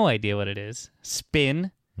have no idea what it is.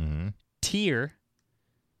 Spin. Mm-hmm. Tear.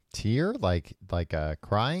 Tear? Like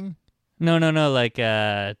crying? No, like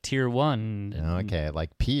Tier 1. Okay,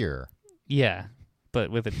 like peer. Yeah,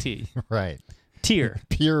 but with a T. Right. Tier.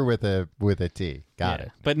 Peer with a T. Got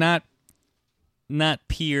it. But not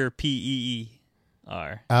peer,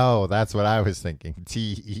 P-E-E-R. Oh, that's what I was thinking.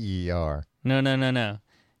 T-E-E-R. No.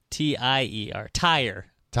 T-I-E-R. Tire.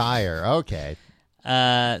 Tire. Okay.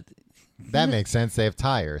 That makes sense. They have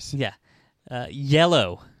tires. Yeah.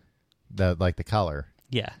 Yellow. Like the color.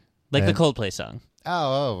 Yeah. Like the Coldplay song.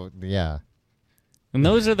 Oh, yeah. And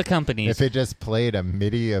those are the companies. If it just played a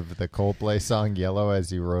MIDI of the Coldplay song Yellow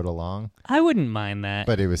as you rode along. I wouldn't mind that.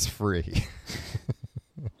 But it was free.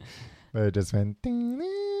 But it just went ding,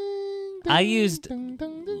 ding, ding, I used ding,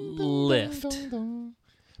 ding, ding, Lyft. ding, ding, ding.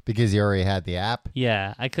 Because you already had the app?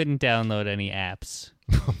 Yeah, I couldn't download any apps.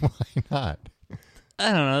 Why not?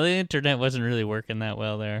 I don't know. The internet wasn't really working that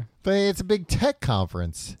well there. But it's a big tech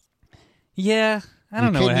conference. Yeah, I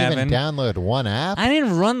don't know what You happened. couldn't even download one app? I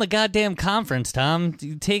didn't run the goddamn conference, Tom.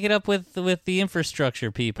 Take it up with the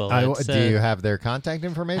infrastructure people. Do you have their contact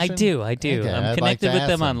information? I do. Okay, I'm I'd like connected to with ask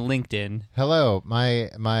them on LinkedIn. Hello,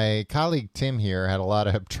 my colleague Tim here had a lot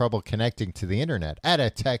of trouble connecting to the internet at a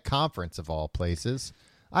tech conference of all places.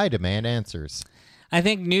 I demand answers. I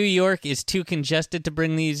think New York is too congested to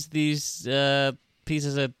bring these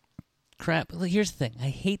pieces of crap. Well, here's the thing. I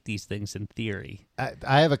hate these things in theory.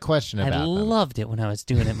 I have a question about I them. loved it when I was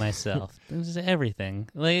doing it myself. This is everything.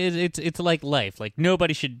 Like it's like life. Like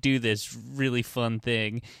nobody should do this really fun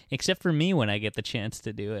thing except for me when I get the chance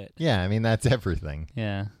to do it. Yeah, I mean that's everything.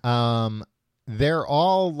 Yeah. They're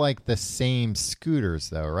all like the same scooters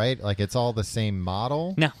though, right? Like it's all the same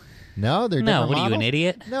model? No, they're different what are you, models? an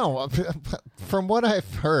idiot? No, from what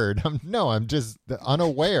I've heard, I'm just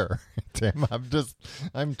unaware, Tim.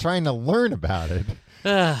 I'm trying to learn about it.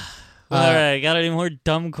 All right, got any more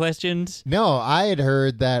dumb questions? No, I had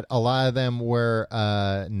heard that a lot of them were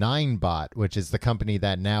Ninebot, which is the company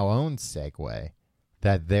that now owns Segway.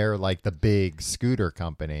 That they're like the big scooter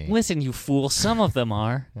company. Listen, you fool, some of them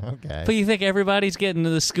are. Okay. But you think everybody's getting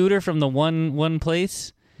the scooter from the one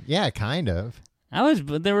place? Yeah, kind of.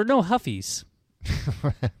 But there were no Huffies.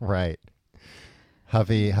 Right.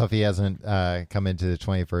 Huffy hasn't come into the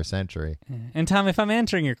 21st century. And Tom, if I'm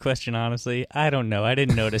answering your question honestly, I don't know. I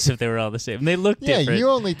didn't notice if they were all the same. They looked different. Yeah, you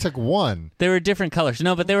only took one. They were different colors.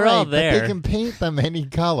 No, but they were all there. But they can paint them any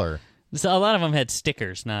color. So a lot of them had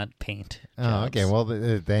stickers, not paint. Oh, jobs. okay. Well,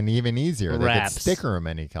 then even easier. They Wraps. could sticker them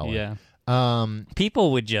any color. Yeah.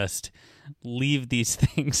 People would just leave these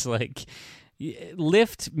things like...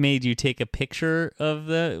 Lyft made you take a picture of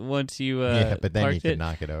once you yeah, but then you parked could it.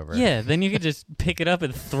 knock it over. Yeah, then you could just pick it up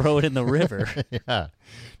and throw it in the river. Yeah,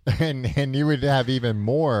 and you would have even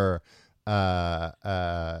more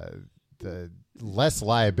less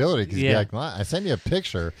liability because you'd be like, well, I sent you a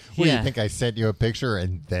picture. What do you think? I sent you a picture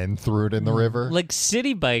and then threw it in the river? Like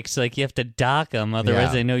city bikes, like you have to dock them, otherwise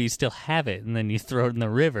Yeah. they know you still have it, and then you throw it in the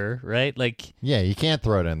river, right? Like, yeah, you can't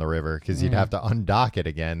throw it in the river because you'd have to undock it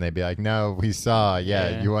again. They'd be like, no, we saw.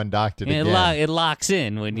 Yeah. You undocked it again. It locks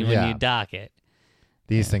in when you dock it.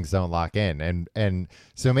 These things don't lock in, and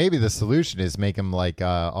so maybe the solution is make them like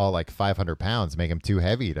all like 500 pounds, make them too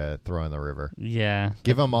heavy to throw in the river. Yeah,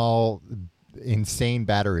 give them all insane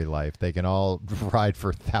battery life. They can all ride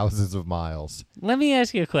for thousands of miles. Let me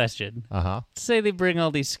ask you a question. Say they bring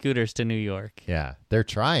all these scooters to New York. Yeah, they're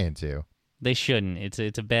trying to. They shouldn't.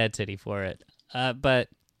 It's a bad city for it. But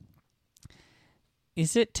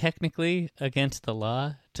is it technically against the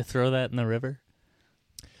law to throw that in the river?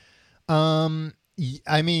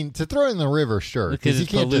 I mean, to throw it in the river, sure, because you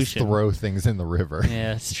can't just throw things in the river.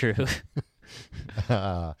 Yeah, that's true.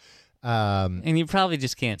 And you probably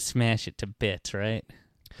just can't smash it to bits, right?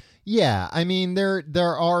 Yeah, I mean there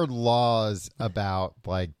are laws about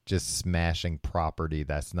like just smashing property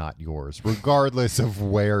that's not yours, regardless of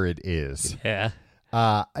where it is. Yeah.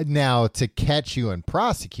 Now to catch you and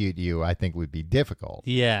prosecute you, I think would be difficult.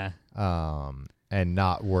 Yeah. And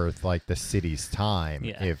not worth like the city's time.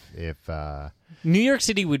 Yeah. If New York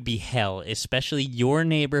City would be hell, especially your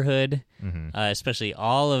neighborhood, especially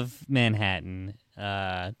all of Manhattan.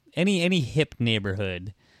 Any hip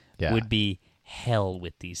neighborhood would be hell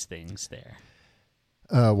with these things there.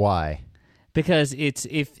 Why? Because it's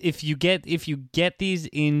if you get these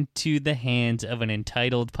into the hands of an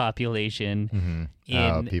entitled population,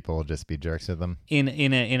 people will just be jerks to them in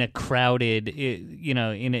a crowded,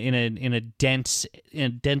 in a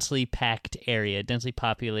densely packed area, densely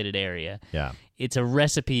populated area. Yeah, it's a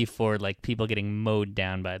recipe for like people getting mowed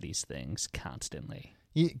down by these things constantly.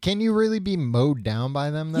 Can you really be mowed down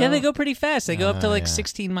by them though? Yeah, they go pretty fast. They go up to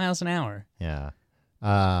 16 miles an hour. Yeah,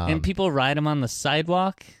 and people ride them on the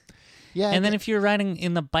sidewalk. Yeah, and then if you're riding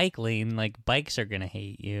in the bike lane, like bikes are gonna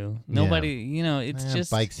hate you. Nobody, it's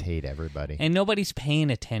just bikes hate everybody, and nobody's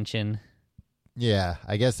paying attention. Yeah,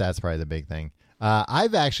 I guess that's probably the big thing.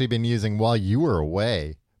 I've actually been using while you were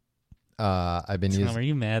away. I've been using. Are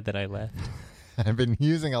you mad that I left? I've been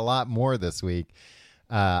using a lot more this week.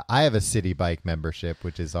 I have a City Bike membership,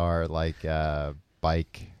 which is our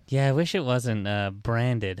bike. Yeah, I wish it wasn't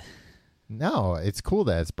branded. No, it's cool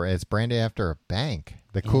that it's branded after a bank.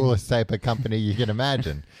 The coolest type of company you can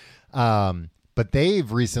imagine. But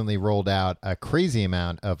they've recently rolled out a crazy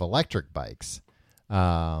amount of electric bikes.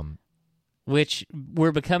 Which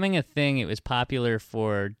were becoming a thing. It was popular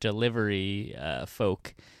for delivery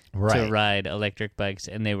folk to ride electric bikes,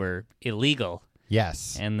 and they were illegal.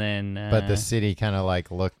 Yes. And then... but the city kind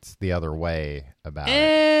of looked the other way about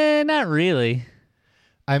it. Not really.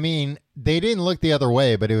 I mean, they didn't look the other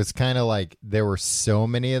way, but it was kind of like there were so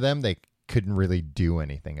many of them, they couldn't really do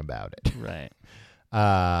anything about it. Right.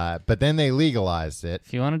 But then they legalized it.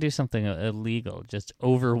 If you want to do something illegal, just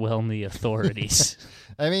overwhelm the authorities.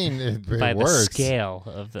 I mean, it by works. The scale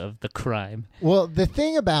of the crime. Well, the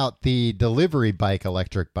thing about the delivery bike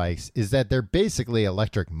electric bikes is that they're basically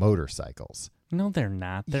electric motorcycles. No, they're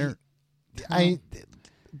not. The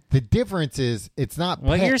difference is it's not...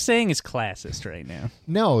 What you're saying is classist right now.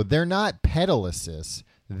 No, they're not pedal assist.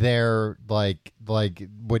 They're like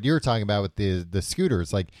what you're talking about with the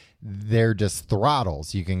scooters. Like, they're just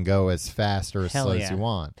throttles. You can go as fast or as slow as you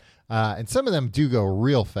want. And some of them do go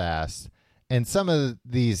real fast. And some of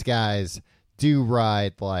these guys do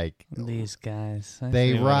ride These guys.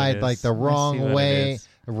 They ride the wrong way.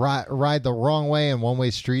 Ride the wrong way in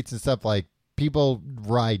one-way streets and stuff. Like, people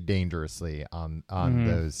ride dangerously on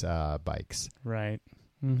those bikes. Right.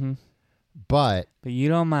 Mm-hmm. But you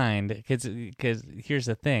don't mind because here's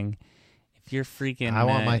the thing: if you're freaking, I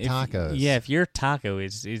want my tacos. If your taco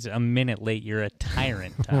is a minute late, you're a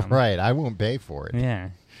tyrant, Tom. Right? I won't pay for it.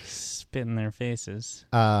 Yeah, spit in their faces.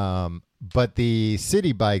 But the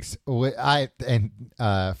city bikes, for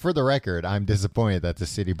the record, I'm disappointed that the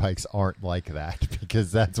city bikes aren't like that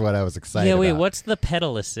because that's what I was excited about. Yeah, wait, what's the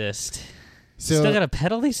pedal assist? So still got to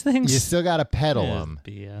pedal these things? You still got to pedal them.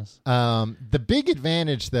 BS. The big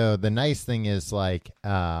advantage, though, the nice thing is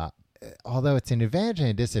although it's an advantage and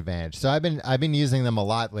a disadvantage. So I've been using them a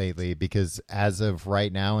lot lately because as of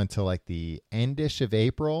right now until the endish of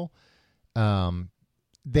April,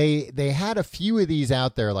 they had a few of these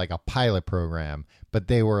out there, like a pilot program, but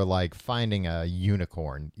they were finding a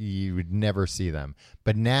unicorn. You would never see them.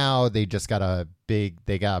 But now they just got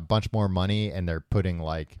they got a bunch more money and they're putting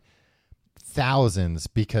thousands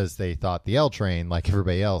because they thought the L train, like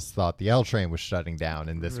everybody else, thought the L train was shutting down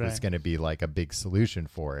and this was going to be a big solution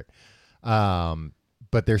for it.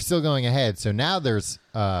 But they're still going ahead. So now there's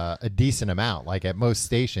a decent amount. At most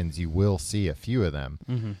stations, you will see a few of them.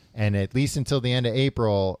 Mm-hmm. And at least until the end of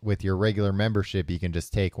April, with your regular membership, you can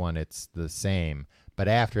just take one. It's the same. But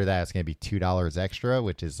after that, it's going to be $2 extra,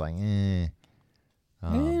 which is I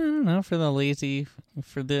don't know, for the lazy,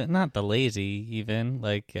 not the lazy even,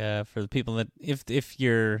 for the people that if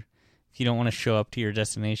you don't want to show up to your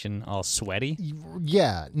destination all sweaty.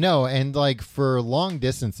 Yeah, no, and for long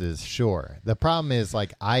distances, sure. The problem is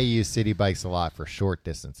I use city bikes a lot for short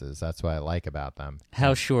distances. That's what I like about them.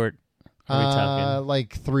 How short are we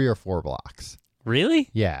talking? 3 or 4 blocks. Really?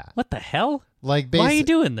 Yeah. What the hell? Why are you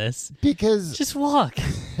doing this? Because just walk.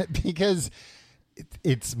 Because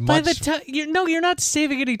it's much... By the time you're not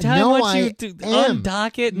saving any time once you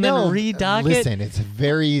undock it and then redock it. Listen, it's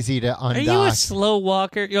very easy to undock. Are you a slow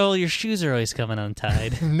walker? Your shoes are always coming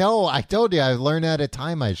untied. No, I told you I learned how to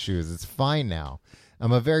tie my shoes. It's fine now.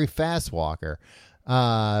 I'm a very fast walker.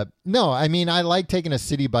 No, I mean, I like taking a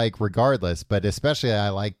city bike regardless, but especially I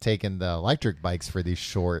like taking the electric bikes for these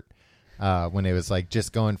short, when it was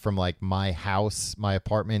just going from my house, my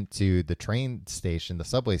apartment to the train station, the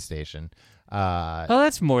subway station. Well,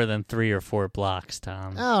 that's more than 3 or 4 blocks,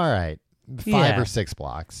 Tom. All right. 5 or 6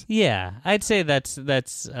 blocks. Yeah, I'd say that's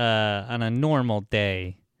on a normal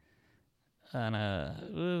day. On a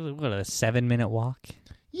 7-minute walk.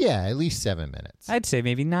 Yeah, at least 7 minutes. I'd say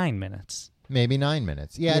maybe 9 minutes. Maybe 9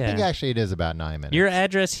 minutes. Yeah, I think actually it is about 9 minutes. Your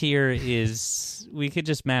address here is. We could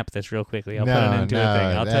just map this real quickly. I'll put it into a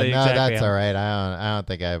thing. I'll tell you exactly. No, that's all right. I don't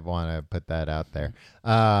think I want to put that out there.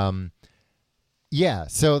 Yeah,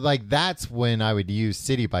 so like that's when I would use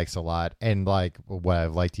city bikes a lot, and like what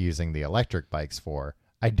I've liked using the electric bikes for.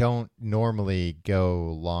 I don't normally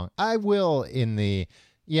go long. I will in the.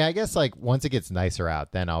 Yeah, I guess like once it gets nicer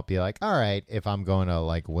out, then I'll be like, all right, if I'm going to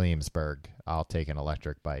like Williamsburg, I'll take an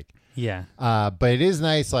electric bike. Yeah. But it is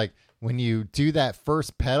nice, like when you do that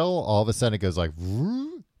first pedal, all of a sudden it goes like,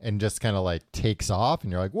 and just kind of like takes off,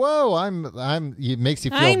 and you're like, whoa, it makes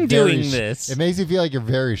you feel doing this. It makes you feel like you're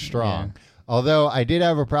very strong. Yeah. Although I did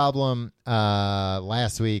have a problem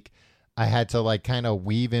last week. I had to like kind of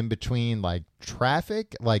weave in between like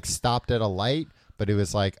traffic, like stopped at a light. But it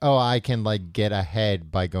was like, oh, I can like get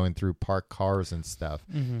ahead by going through parked cars and stuff.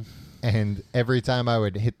 Mm-hmm. And every time I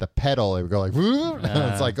would hit the pedal, it would go like,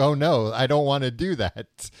 it's like, oh no, I don't want to do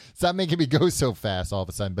that. Stop making me go so fast all of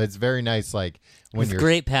a sudden. But it's very nice, like when you're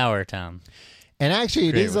great power, Tom. And actually,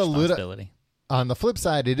 it is a little. On the flip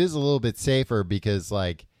side, it is a little bit safer because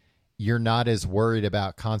like you're not as worried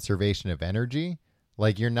about conservation of energy.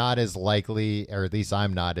 Like you're not as likely, or at least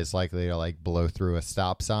I'm not as likely to like blow through a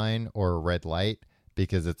stop sign or a red light.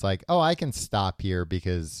 Because it's like, oh, I can stop here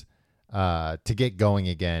because to get going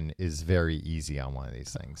again is very easy on one of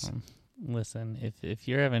these things. Listen, if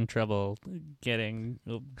you're having trouble getting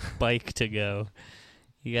a bike to go,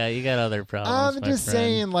 you got other problems. I'm just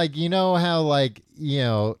saying, like, you know how, like, you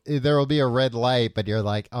know, there will be a red light, but you're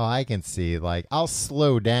like, oh, I can see. Like, I'll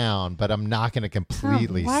slow down, but I'm not going to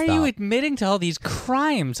completely stop. Why are you admitting to all these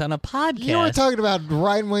crimes on a podcast? You were talking about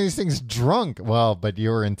riding one of these things drunk. Well, but you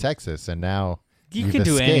were in Texas, and now... You can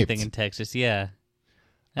do anything in Texas, yeah.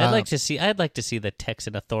 I'd like to see the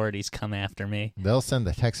Texan authorities come after me. They'll send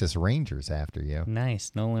the Texas Rangers after you.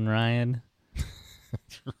 Nice, Nolan Ryan.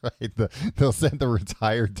 Right, they'll send the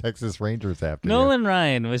retired Texas Rangers after you. Nolan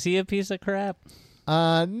Ryan, was he a piece of crap?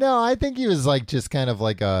 No, I think he was like just kind of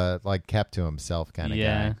like kept to himself kind of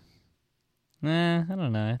guy. Nah, I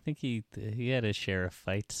don't know. I think he had his share of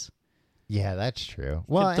fights. Yeah, that's true.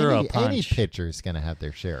 Well, any pitcher's gonna have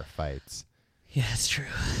their share of fights. Yeah, it's true.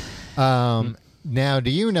 Now, do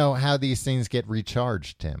you know how these things get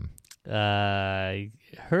recharged, Tim? I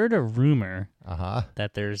heard a rumor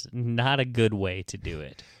that there's not a good way to do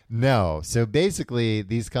it. No. So basically,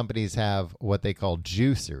 these companies have what they call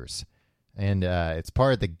juicers. And it's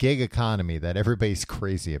part of the gig economy that everybody's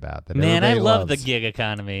crazy about. Man, I love the gig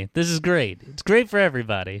economy. This is great. It's great for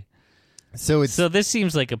everybody. So this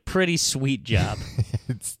seems like a pretty sweet job.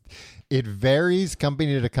 It varies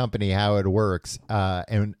company to company how it works.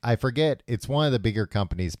 And I forget, it's one of the bigger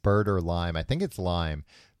companies, Bird or Lime. I think it's Lime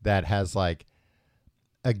that has like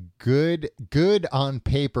a good on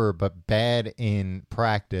paper but bad in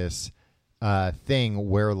practice thing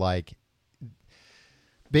where like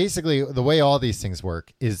basically the way all these things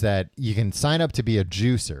work is that you can sign up to be a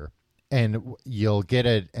juicer. And you'll get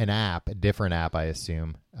an app, a different app, I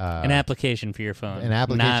assume. An application for your phone. An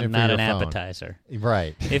application for your phone. Not an appetizer.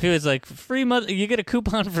 Right. If it was like you get a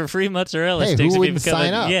coupon for free mozzarella sticks. Who if wouldn't you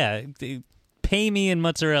sign up? Yeah. Pay me in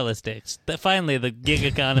mozzarella sticks. Finally, the gig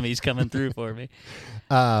economy's coming through for me.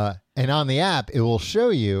 And on the app, it will show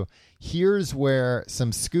you, here's where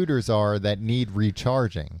some scooters are that need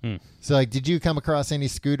recharging. So, like, did you come across any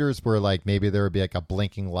scooters where, like, maybe there would be, like, a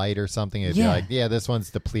blinking light or something? It'd be like, yeah, this one's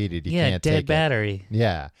depleted. You can't take it. Dead battery.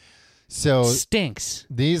 Yeah. So stinks.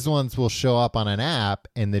 These ones will show up on an app,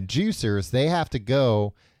 and the juicers, they have to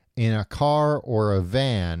go in a car or a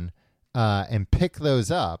van and pick those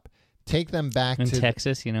up, take them back in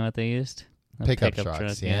Texas, you know what they used? Pickup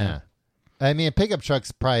trucks, yeah. I mean, a pickup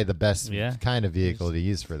truck's probably the best kind of vehicle to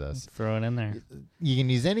use for this. Throw it in there. You can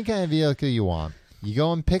use any kind of vehicle you want. You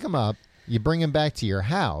go and pick them up, you bring them back to your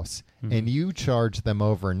house, and you charge them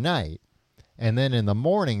overnight. And then in the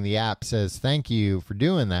morning, the app says, thank you for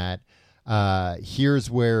doing that. Here's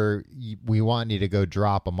where we want you to go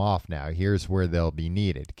drop them off now. Here's where they'll be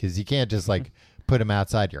needed. Because you can't just, like, put them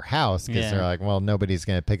outside your house because they're like, well, nobody's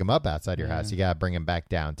going to pick them up outside your house. You got to bring them back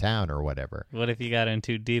downtown or whatever. What if you got in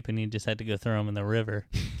too deep and you just had to go throw them in the river?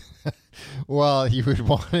 Well, you would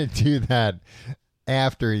want to do that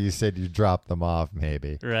after you said you dropped them off,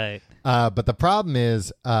 maybe. Right. But the problem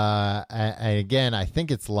is, again, I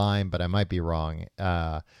think it's Lime, but I might be wrong.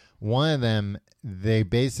 One of them, they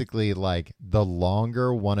basically, like, the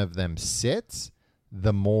longer one of them sits,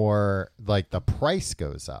 the more, like, the price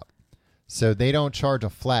goes up. So they don't charge a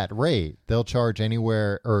flat rate. They'll charge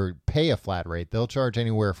anywhere, or pay a flat rate. They'll charge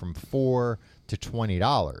anywhere from $4 to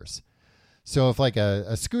 $20. So if like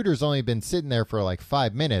a scooter's only been sitting there for like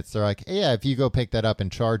 5 minutes, they're like, yeah, if you go pick that up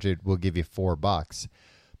and charge it, we'll give you $4.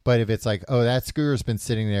 But if it's like, oh, that scooter's been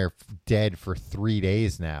sitting there dead for 3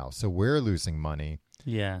 days now, so we're losing money.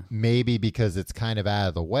 Yeah. Maybe because it's kind of out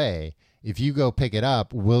of the way. If you go pick it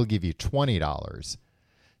up, we'll give you $20.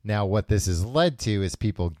 Now, what this has led to is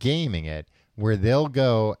people gaming it, where they'll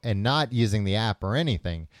go and not using the app or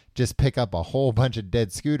anything, just pick up a whole bunch of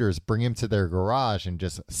dead scooters, bring them to their garage, and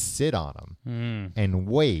just sit on them and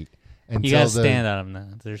wait until you gotta stand on them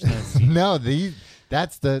now. There's no seat. No,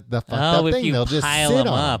 that's the fucked up thing. If you they'll just pile sit them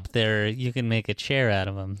on up, there you can make a chair out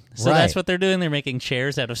of them. So Right. that's what they're doing. They're making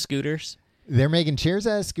chairs out of scooters. They're making chairs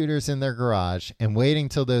out of scooters in their garage and waiting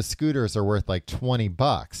till those scooters are worth like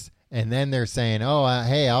 $20. And then they're saying, oh,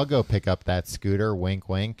 hey, I'll go pick up that scooter. Wink,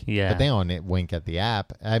 wink. Yeah. But they don't wink at the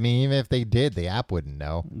app. I mean, even if they did, the app wouldn't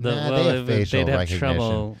know. They have they'd facial have recognition.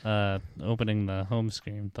 trouble opening the home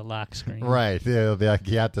screen, the lock screen. Right. They'll be like,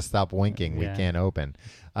 you have to stop winking. Yeah. We can't open.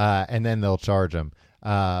 And then they'll charge them.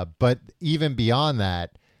 But even beyond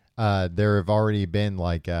that, there have already been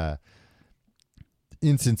like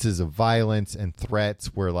instances of violence and threats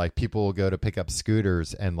where like people will go to pick up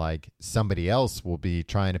scooters and like somebody else will be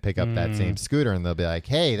trying to pick up that same scooter and they'll be like,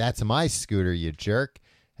 hey, that's my scooter, you jerk.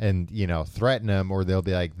 And, you know, threaten them, or they'll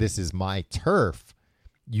be like, this is my turf.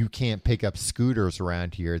 You can't pick up scooters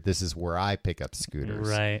around here. This is where I pick up scooters.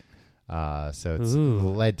 Right. So it's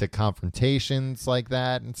led to confrontations like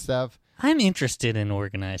that and stuff. I'm interested in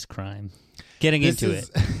organized crime. Getting into it.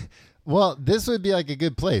 Well, this would be like a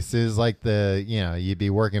good place. Is like you'd be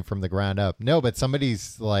working from the ground up. No, but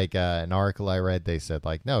somebody's like an article I read, they said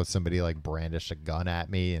like, no, somebody like brandished a gun at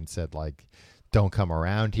me and said like, don't come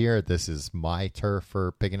around here. This is my turf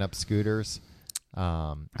for picking up scooters.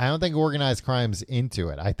 I don't think organized crime's into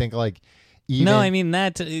it. I think like No, I mean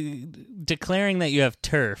that declaring that you have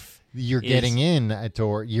turf. You're getting in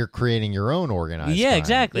or you're creating your own organized crime.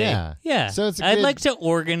 Exactly. Yeah. So I'd like to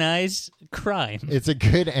organize crime. It's a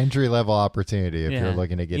good entry level opportunity if you're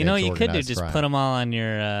looking to get into what you could do, just crime. put them all on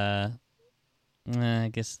your I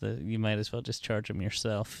guess you might as well just charge them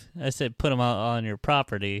yourself. I said put them all on your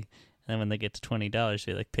property, and then when they get to $20,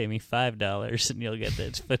 you're like, pay me $5 and you'll get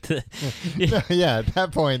this. But yeah, at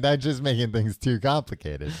that point, that's just making things too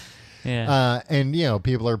complicated. Yeah. And,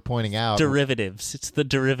 people are pointing out... derivatives. It's the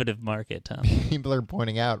derivative market, Tom. People are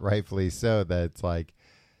pointing out, rightfully so, that it's like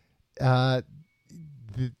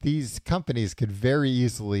these companies could very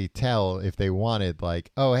easily tell if they wanted, like,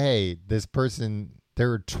 oh, hey, this person... There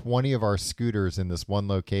are 20 of our scooters in this one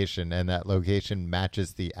location, and that location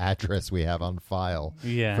matches the address we have on file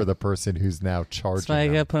for the person who's now charging That's why you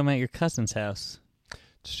them. got to put them at your cousin's house.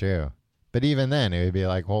 It's true. But even then, it would be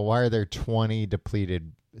like, well, why are there 20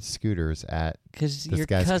 depleted scooters at this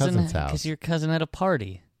guy's cousin's house? Because your cousin had a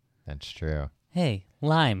party. That's true. Hey,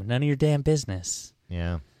 Lime, none of your damn business.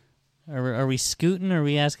 Yeah. Are we scooting or are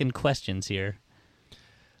we asking questions here?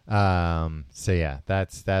 So yeah,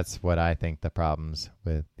 that's what I think the problems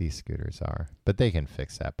with these scooters are. But they can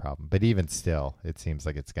fix that problem. But even still, it seems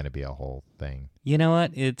like it's going to be a whole thing. You know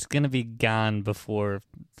what? It's going to be gone before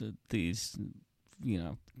these,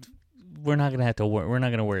 we're not going to have to we're not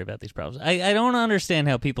going to worry about these problems. I don't understand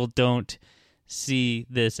how people don't see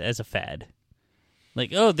this as a fad.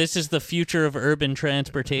 Like, oh, this is the future of urban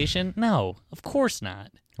transportation? No, of course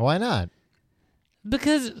not. Why not?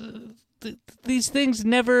 Because these things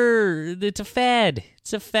it's a fad.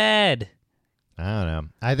 It's a fad. I don't know.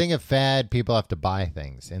 I think a fad, people have to buy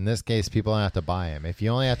things. In this case, people don't have to buy them. If you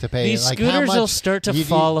only have to pay, these like, scooters how much will start to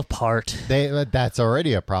fall apart. That's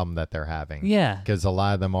already a problem that they're having. Yeah. Because a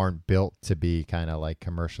lot of them aren't built to be kind of like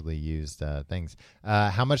commercially used things.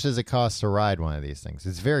 How much does it cost to ride one of these things?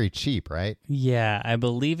 It's very cheap, right? Yeah, I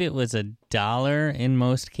believe it was $1 in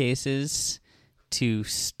most cases to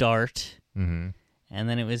start. Mm-hmm. And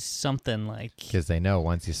then it was something like... Because they know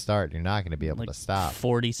once you start, you're not going to be able to stop.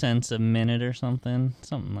 40 cents a minute or something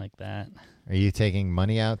like that. Are you taking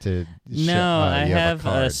money out to... No, I have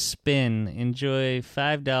a a spin. Enjoy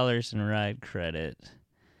 $5 in ride credit.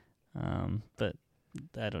 But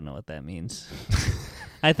I don't know what that means.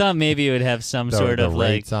 I thought maybe it would have some sort of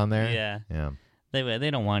rates like... on there? Yeah. They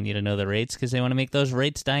don't want you to know the rates because they want to make those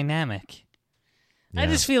rates dynamic. Yeah. I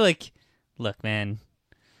just feel like, look, man...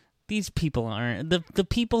 These people aren't the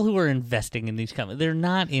people who are investing in these companies. They're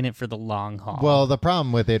not in it for the long haul. Well, the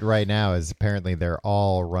problem with it right now is apparently they're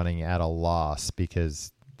all running at a loss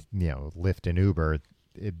because, Lyft and Uber,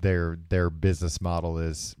 their business model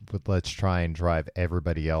is let's try and drive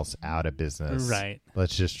everybody else out of business. Right.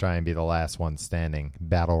 Let's just try and be the last one standing,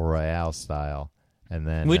 battle royale style. And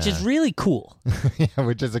then, which is really cool. yeah,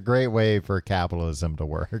 which is a great way for capitalism to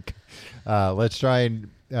work. Let's try and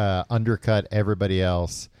undercut everybody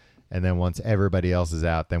else, and then once everybody else is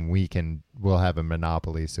out, then we'll have a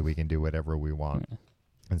monopoly, so we can do whatever we want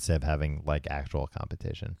instead of having like actual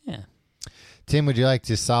competition. Yeah. Tim, would you like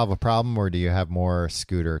to solve a problem, or do you have more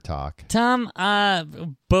scooter talk? Tom,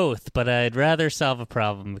 both, but I'd rather solve a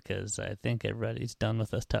problem because I think everybody's done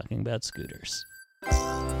with us talking about scooters.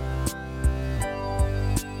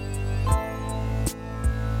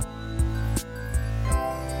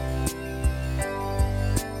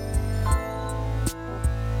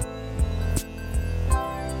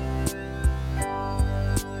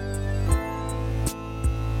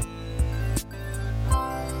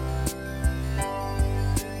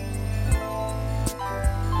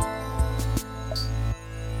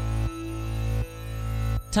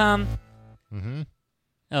 Tom. Mm-hmm.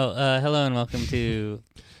 Hello and welcome to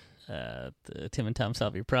the Tim and Tom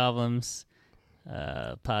Solve Your Problems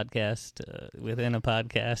podcast within a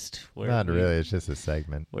podcast. Where Not really. It's just a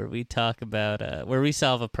segment where we talk about where we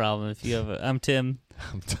solve a problem. If you have, I'm Tim.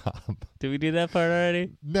 I'm Tom. Did we do that part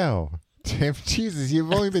already? No. Tim, Jesus,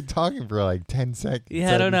 you've only been talking for like 10 seconds.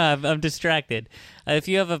 Yeah, I don't know. I'm distracted. If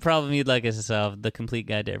you have a problem you'd like us to solve,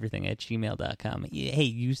 thecompleteguide-to-everything at gmail.com. Hey,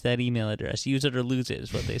 use that email address. Use it or lose it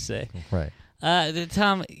is what they say. Right.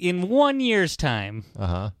 Tom, in 1 year's time,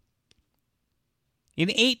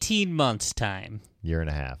 in 18 months' time, year and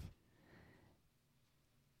a half,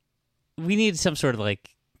 we need some sort of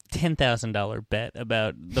like $10,000 bet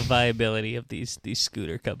about the viability of these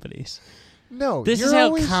scooter companies. No, this is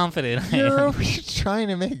how confident I am. You're always trying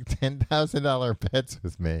to make $10,000 bets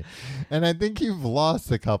with me, and I think you've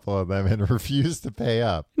lost a couple of them and refused to pay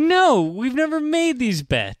up. No, we've never made these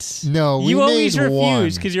bets. No, we you always made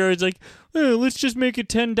refuse because you're always like, let's just make it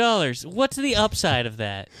 $10. What's the upside of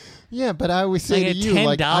that? Yeah, but I always say like to you,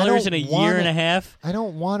 $10 like, in a year and a half. I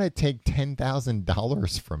don't want to take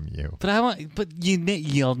 $10,000 from you. But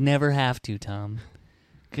you'll never have to, Tom,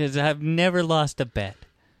 because I've never lost a bet.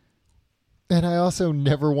 And I also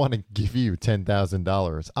never want to give you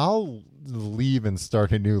 $10,000. I'll leave and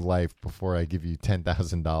start a new life before I give you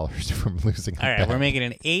 $10,000 from losing a bet. All right, we're making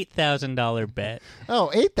an $8,000 bet.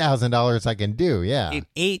 Oh, $8,000 I can do, yeah. In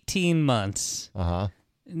 18 months,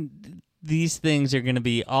 these things are going to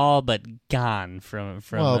be all but gone from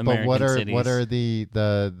American cities. But what are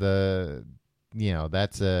the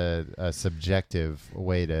that's a subjective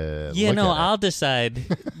way to look at it. I'll decide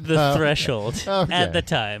the threshold at the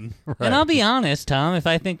time. Right. And I'll be honest, Tom, if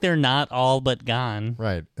I think they're not all but gone.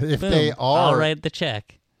 Right. If they are, I'll write the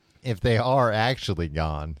check. If they are actually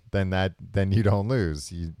gone, then you don't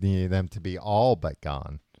lose. You need them to be all but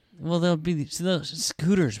gone. Well, those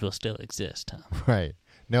scooters will still exist, Tom. Right.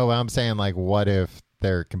 No, but I'm saying, like, what if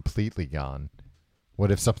they're completely gone? What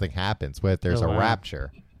if something happens? What if there's a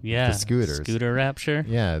rapture? Yeah, the scooters. Scooter rapture.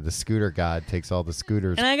 Yeah, the scooter god takes all the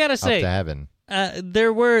scooters and I gotta say, up to heaven.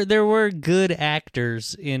 There were good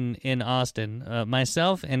actors in Austin.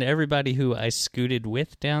 Myself and everybody who I scooted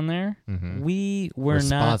with down there, we were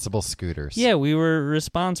responsible scooters. Yeah, we were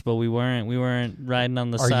responsible. We weren't riding on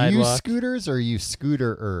the sidewalk. Are you scooters or are you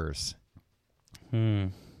scooterers? We're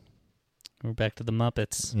back to the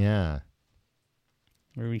Muppets. Yeah.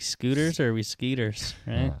 Are we scooters or are we skeeters?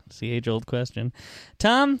 Right? It's the age-old question.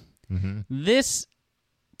 Tom, this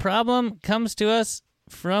problem comes to us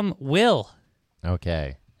from Will.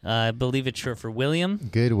 Okay. I believe it's short for William.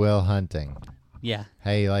 Good Will Hunting. Yeah.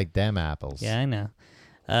 How you like them apples? Yeah, I know.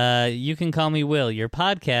 You can call me Will. Your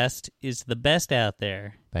podcast is the best out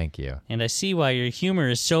there. Thank you. And I see why your humor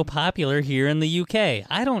is so popular here in the UK.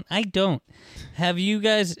 I don't. Have you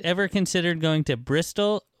guys ever considered going to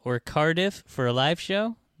Bristol or Cardiff for a live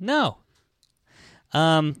show? No.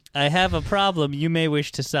 I have a problem you may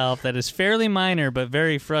wish to solve that is fairly minor but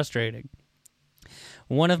very frustrating.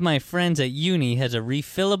 One of my friends at uni has a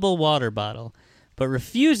refillable water bottle, but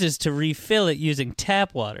refuses to refill it using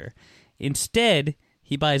tap water. Instead,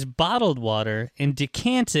 he buys bottled water and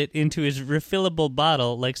decants it into his refillable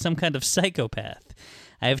bottle like some kind of psychopath.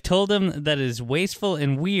 I have told him that it is wasteful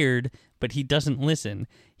and weird, but he doesn't listen.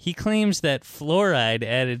 He claims that fluoride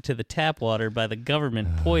added to the tap water by the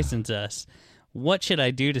government poisons us. What should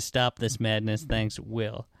I do to stop this madness? Thanks,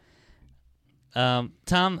 Will. Tom,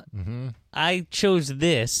 I chose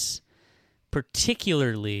this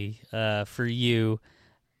particularly for you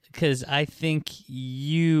because I think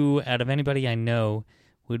you, out of anybody I know,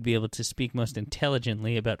 would be able to speak most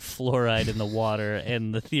intelligently about fluoride in the water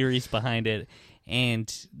and the theories behind it.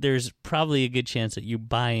 And there's probably a good chance that you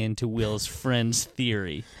buy into Will's friend's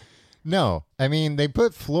theory. No, I mean, they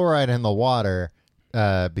put fluoride in the water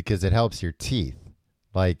because it helps your teeth.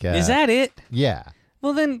 Like, is that it? Yeah.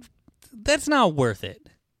 Well, then that's not worth it.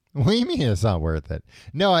 What do you mean it's not worth it?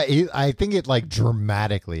 No, I think it like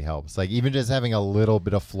dramatically helps. Like even just having a little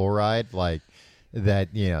bit of fluoride, like that,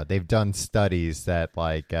 they've done studies that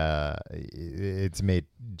like it's made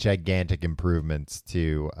gigantic improvements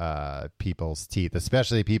to people's teeth,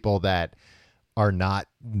 especially people that are not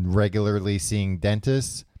regularly seeing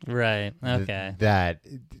dentists. Right. Okay. That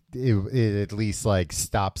it at least like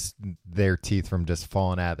stops their teeth from just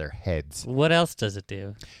falling out of their heads. What else does it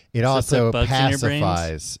do? It also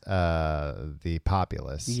pacifies the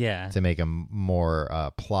populace. Yeah. To make them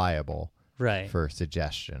more pliable. Right. For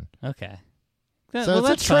suggestion. Okay. So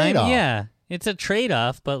it's a trade-off. Yeah, it's a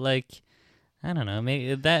trade-off, but like, I don't know.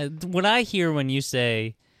 Maybe that what I hear when you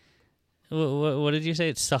say, what did you say?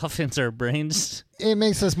 It softens our brains. It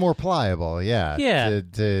makes us more pliable. Yeah. Yeah.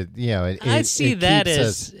 I see that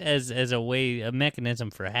as a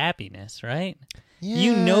mechanism for happiness, right? Yeah,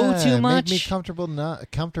 you know too much. Make me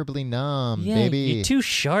comfortably numb, yeah, baby. You're too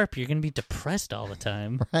sharp. You're gonna be depressed all the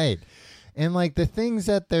time. Right. And like the things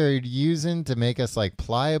that they're using to make us like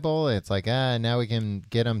pliable, it's like, now we can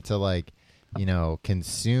get them to like,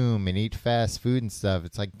 consume and eat fast food and stuff.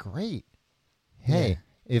 It's like, great. Hey,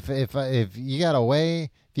 if you got a way,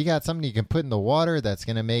 if you got something you can put in the water that's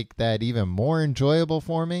going to make that even more enjoyable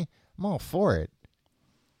for me, I'm all for it.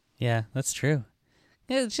 Yeah, that's true.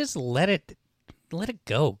 Yeah, just let it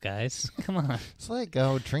go, guys. Come on. Just let it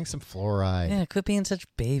go. Drink some fluoride. Yeah, quit being such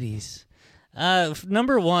babies.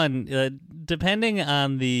 Number one, depending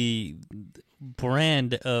on the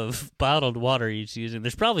brand of bottled water he's using,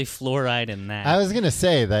 there's probably fluoride in that. I was gonna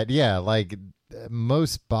say that, yeah, like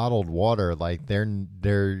most bottled water, like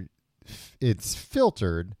it's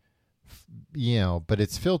filtered, but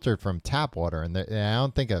it's filtered from tap water, and I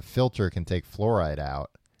don't think a filter can take fluoride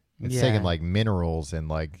out. It's taking like minerals and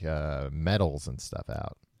like metals and stuff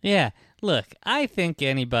out. Yeah, look, I think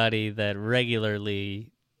anybody that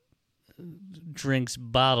regularly drinks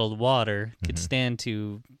bottled water could stand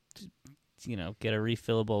to, get a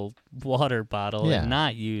refillable water bottle and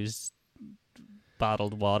not use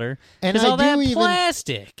bottled water. And all that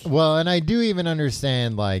plastic. Well, and I do even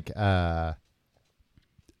understand like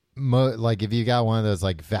like if you got one of those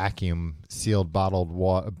like vacuum sealed bottled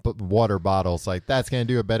water bottles, like that's going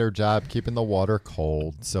to do a better job keeping the water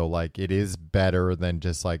cold. So like it is better than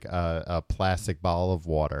just like a plastic bottle of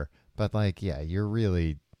water. But like, yeah,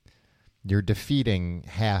 you're defeating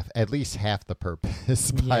at least half the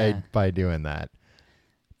purpose by doing that.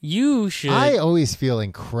 You should. I always feel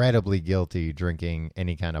incredibly guilty drinking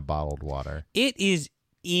any kind of bottled water. It is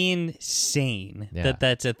insane that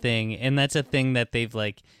that's a thing, and that's a thing that they've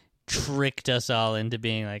like tricked us all into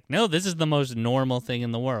being like, no, this is the most normal thing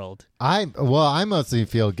in the world. I mostly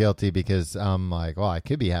feel guilty because I'm like, well, I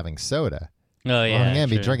could be having soda. Oh yeah, I'm gonna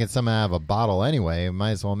be drinking something out of a bottle anyway.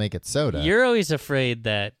 Might as well make it soda. You're always afraid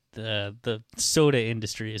that the soda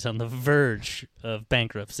industry is on the verge of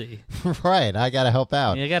bankruptcy. Right, I gotta help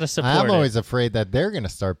out. You gotta support I'm always afraid that they're gonna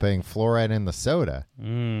start putting fluoride in the soda.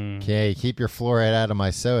 Okay, keep your fluoride out of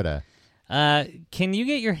my soda. Can you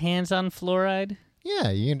get your hands on fluoride?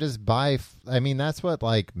 Yeah, you can just buy. That's what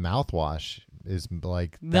like mouthwash is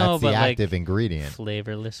like. That's the active ingredient.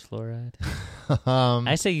 Flavorless fluoride.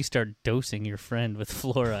 I say you start dosing your friend with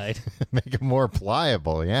fluoride. Make him more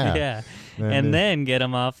pliable. Yeah. Yeah, and then get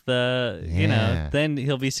him off the. Then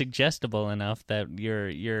he'll be suggestible enough that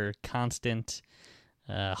your constant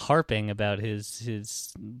harping about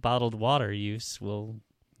his bottled water use will.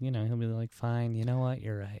 He'll be like, fine, you know what?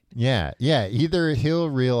 You're right. Yeah. Either he'll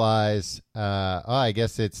realize, I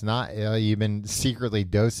guess it's not, you've been secretly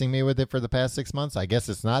dosing me with it for the past 6 months. I guess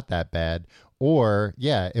it's not that bad. Or,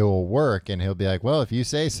 it will work. And he'll be like, well, if you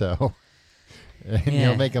say so. And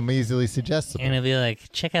he'll make them easily suggestible. And he'll be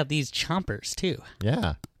like, check out these chompers, too.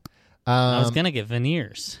 Yeah. I was going to get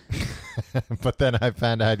veneers. But then I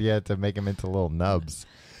found out you had to make them into little nubs.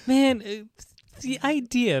 Man, the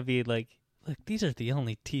idea of being like, look, these are the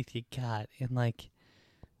only teeth you got, and like,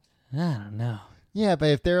 I don't know. Yeah, but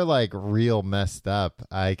if they're like real messed up,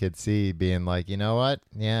 I could see being like, you know what?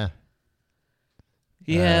 Yeah.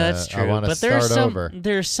 Yeah, that's true. I want to start over.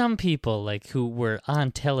 There's some people like who were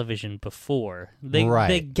on television before.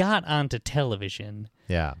 They got onto television.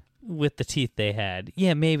 Yeah. With the teeth they had.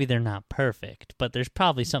 Yeah, maybe they're not perfect, but there's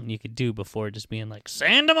probably something you could do before just being like,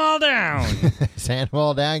 sand them all down. Sand them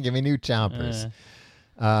all down. Give me new chompers.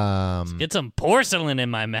 Let's get some porcelain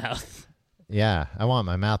in my mouth. Yeah, I want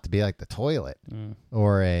my mouth to be like the toilet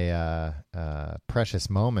or a Precious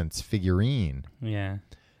Moments figurine. Yeah.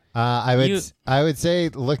 I would say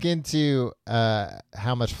look into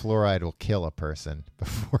how much fluoride will kill a person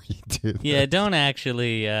before you do this. Yeah, don't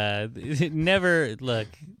actually never look.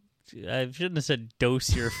 I shouldn't have said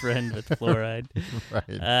dose your friend with fluoride.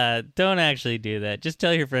 Right. Don't actually do that. Just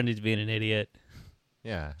tell your friend he's being an idiot.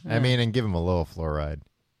 Yeah. I mean, and give him a little fluoride.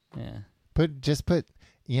 Yeah. Just put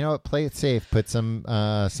you know what, play it safe. Put some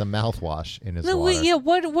mouthwash in his water. Yeah,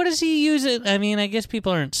 what does he use it? I mean, I guess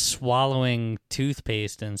people aren't swallowing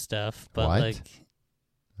toothpaste and stuff, but What? like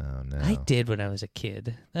Oh no. I did when I was a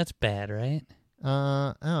kid. That's bad, right?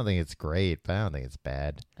 I don't think it's great, but I don't think it's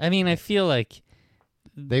bad. I mean, I feel like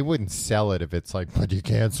They wouldn't sell it if it's like, but you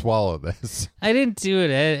can't swallow this. I didn't do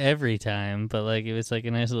it every time, but like it was like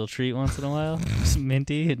a nice little treat once in a while. It's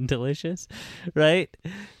minty and delicious, right?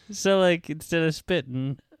 So like instead of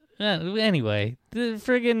spitting, anyway, the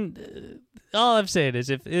friggin' all I'm saying is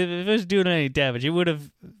if it was doing any damage, it would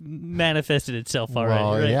have manifested itself already.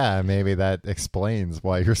 Well, right? yeah, maybe that explains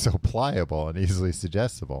why you're so pliable and easily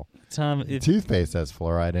suggestible. Tom, Toothpaste has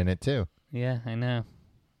fluoride in it too. Yeah, I know.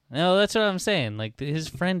 No, that's what I'm saying. Like his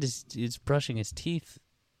friend is brushing his teeth,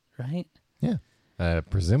 right? Yeah,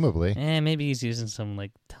 presumably. Maybe he's using some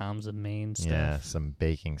like Tom's of Maine stuff. Yeah, some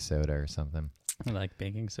baking soda or something. I like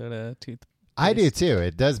baking soda toothpaste. I do too.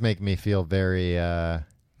 It does make me feel very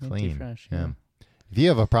clean. Fresh, yeah. If you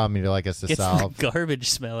have a problem you'd like us to Gets solve, the garbage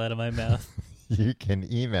smell out of my mouth. you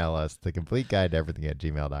can email us,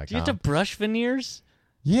 thecompleteguideeverything@gmail.com. Do you have to brush veneers?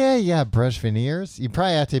 Yeah, brush veneers. You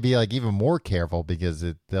probably have to be like even more careful because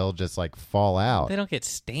they'll just like fall out. They don't get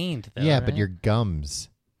stained, though. Yeah, right? but your gums.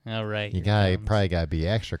 Oh, right. You your gums. probably gotta be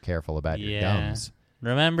extra careful about your gums.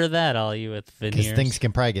 Remember that, all you with veneers. Because things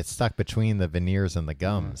can probably get stuck between the veneers and the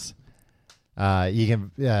gums. You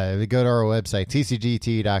can go to our website,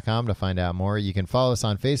 tcgt.com, to find out more. You can follow us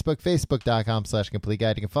on Facebook, facebook.com/Complete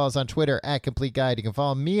Guide. You can follow us on Twitter @Complete Guide. You can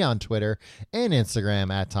follow me on Twitter and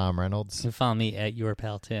Instagram @Tom Reynolds. You can follow me at Your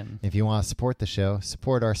Pal Tim. If you want to support the show,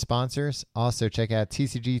 support our sponsors. Also, check out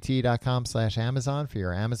tcgt.com/Amazon for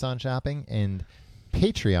your Amazon shopping and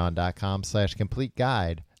patreon.com/Complete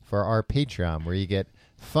Guide for our Patreon, where you get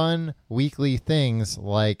fun weekly things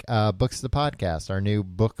like Books the Podcast, our new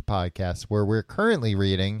book podcast, where we're currently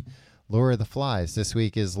reading Lure of the Flies. This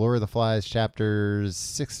week is Lure of the Flies chapters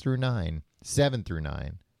 7 through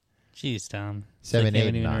 9. Jeez, Tom. 7, like 8,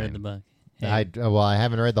 haven't even 9. read the book. Hey. I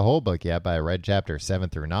haven't read the whole book yet, but I read chapters 7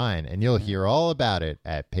 through 9, and you'll hear all about it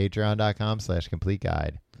at patreon.com/Complete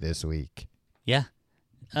Guide this week. Yeah.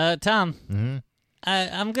 Tom, Mm-hmm.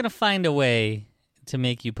 I'm going to find a way to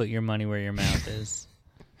make you put your money where your mouth is.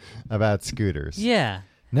 About scooters. Yeah.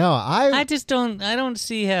 No, I just don't. I don't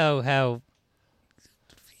see how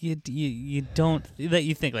you don't that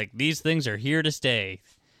you think like these things are here to stay.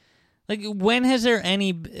 Like when has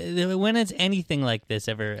anything like this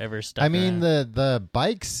ever stuck? I mean, around? the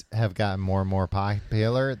bikes have gotten more and more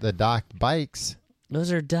popular. The docked bikes.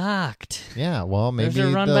 Those are docked. Yeah, well, maybe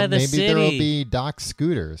Those are run by the maybe city. there will be docked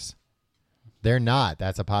scooters. They're not.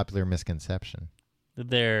 That's a popular misconception.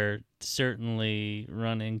 They're certainly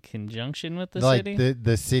run in conjunction with the like city.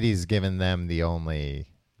 the city's given them the only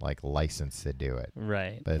like license to do it,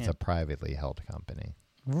 Right. but it's a privately held company.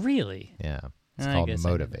 Really? Yeah, it's I called guess I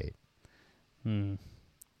Motivate.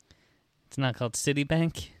 It's not called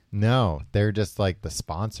Citibank? No, they're just like the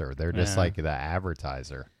sponsor. They're just like the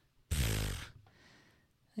advertiser.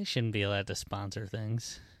 They shouldn't be allowed to sponsor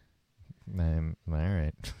things. All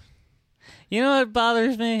right. You know what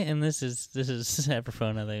bothers me? And this is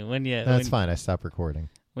apropos nothing. That's fine. I stopped recording.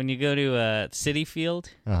 When you go to Citi Field,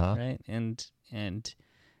 Uh-huh. right? And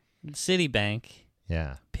Citibank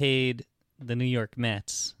Yeah. paid the New York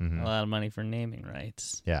Mets Mhm. a lot of money for naming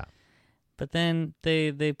rights. Yeah. But then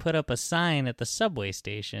they put up a sign at the subway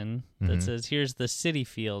station that Mhm. says, "Here's the Citi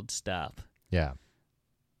Field stop." Yeah.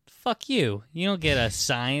 Fuck you. You don't get a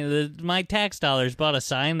sign. My tax dollars bought a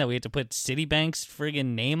sign that we have to put Citibank's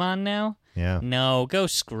friggin' name on now? Yeah. No, go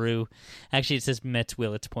screw. Actually, it says Mets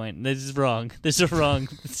Willets Point. This is wrong. This is wrong.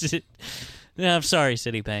 No, I'm sorry,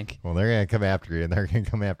 Citibank. Well, they're going to come after you, and they're going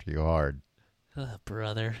to come after you hard. Oh,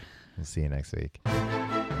 brother. We'll see you next week.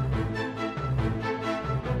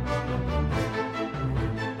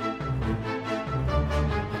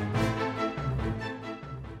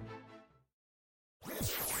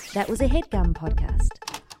 That was a HeadGum podcast.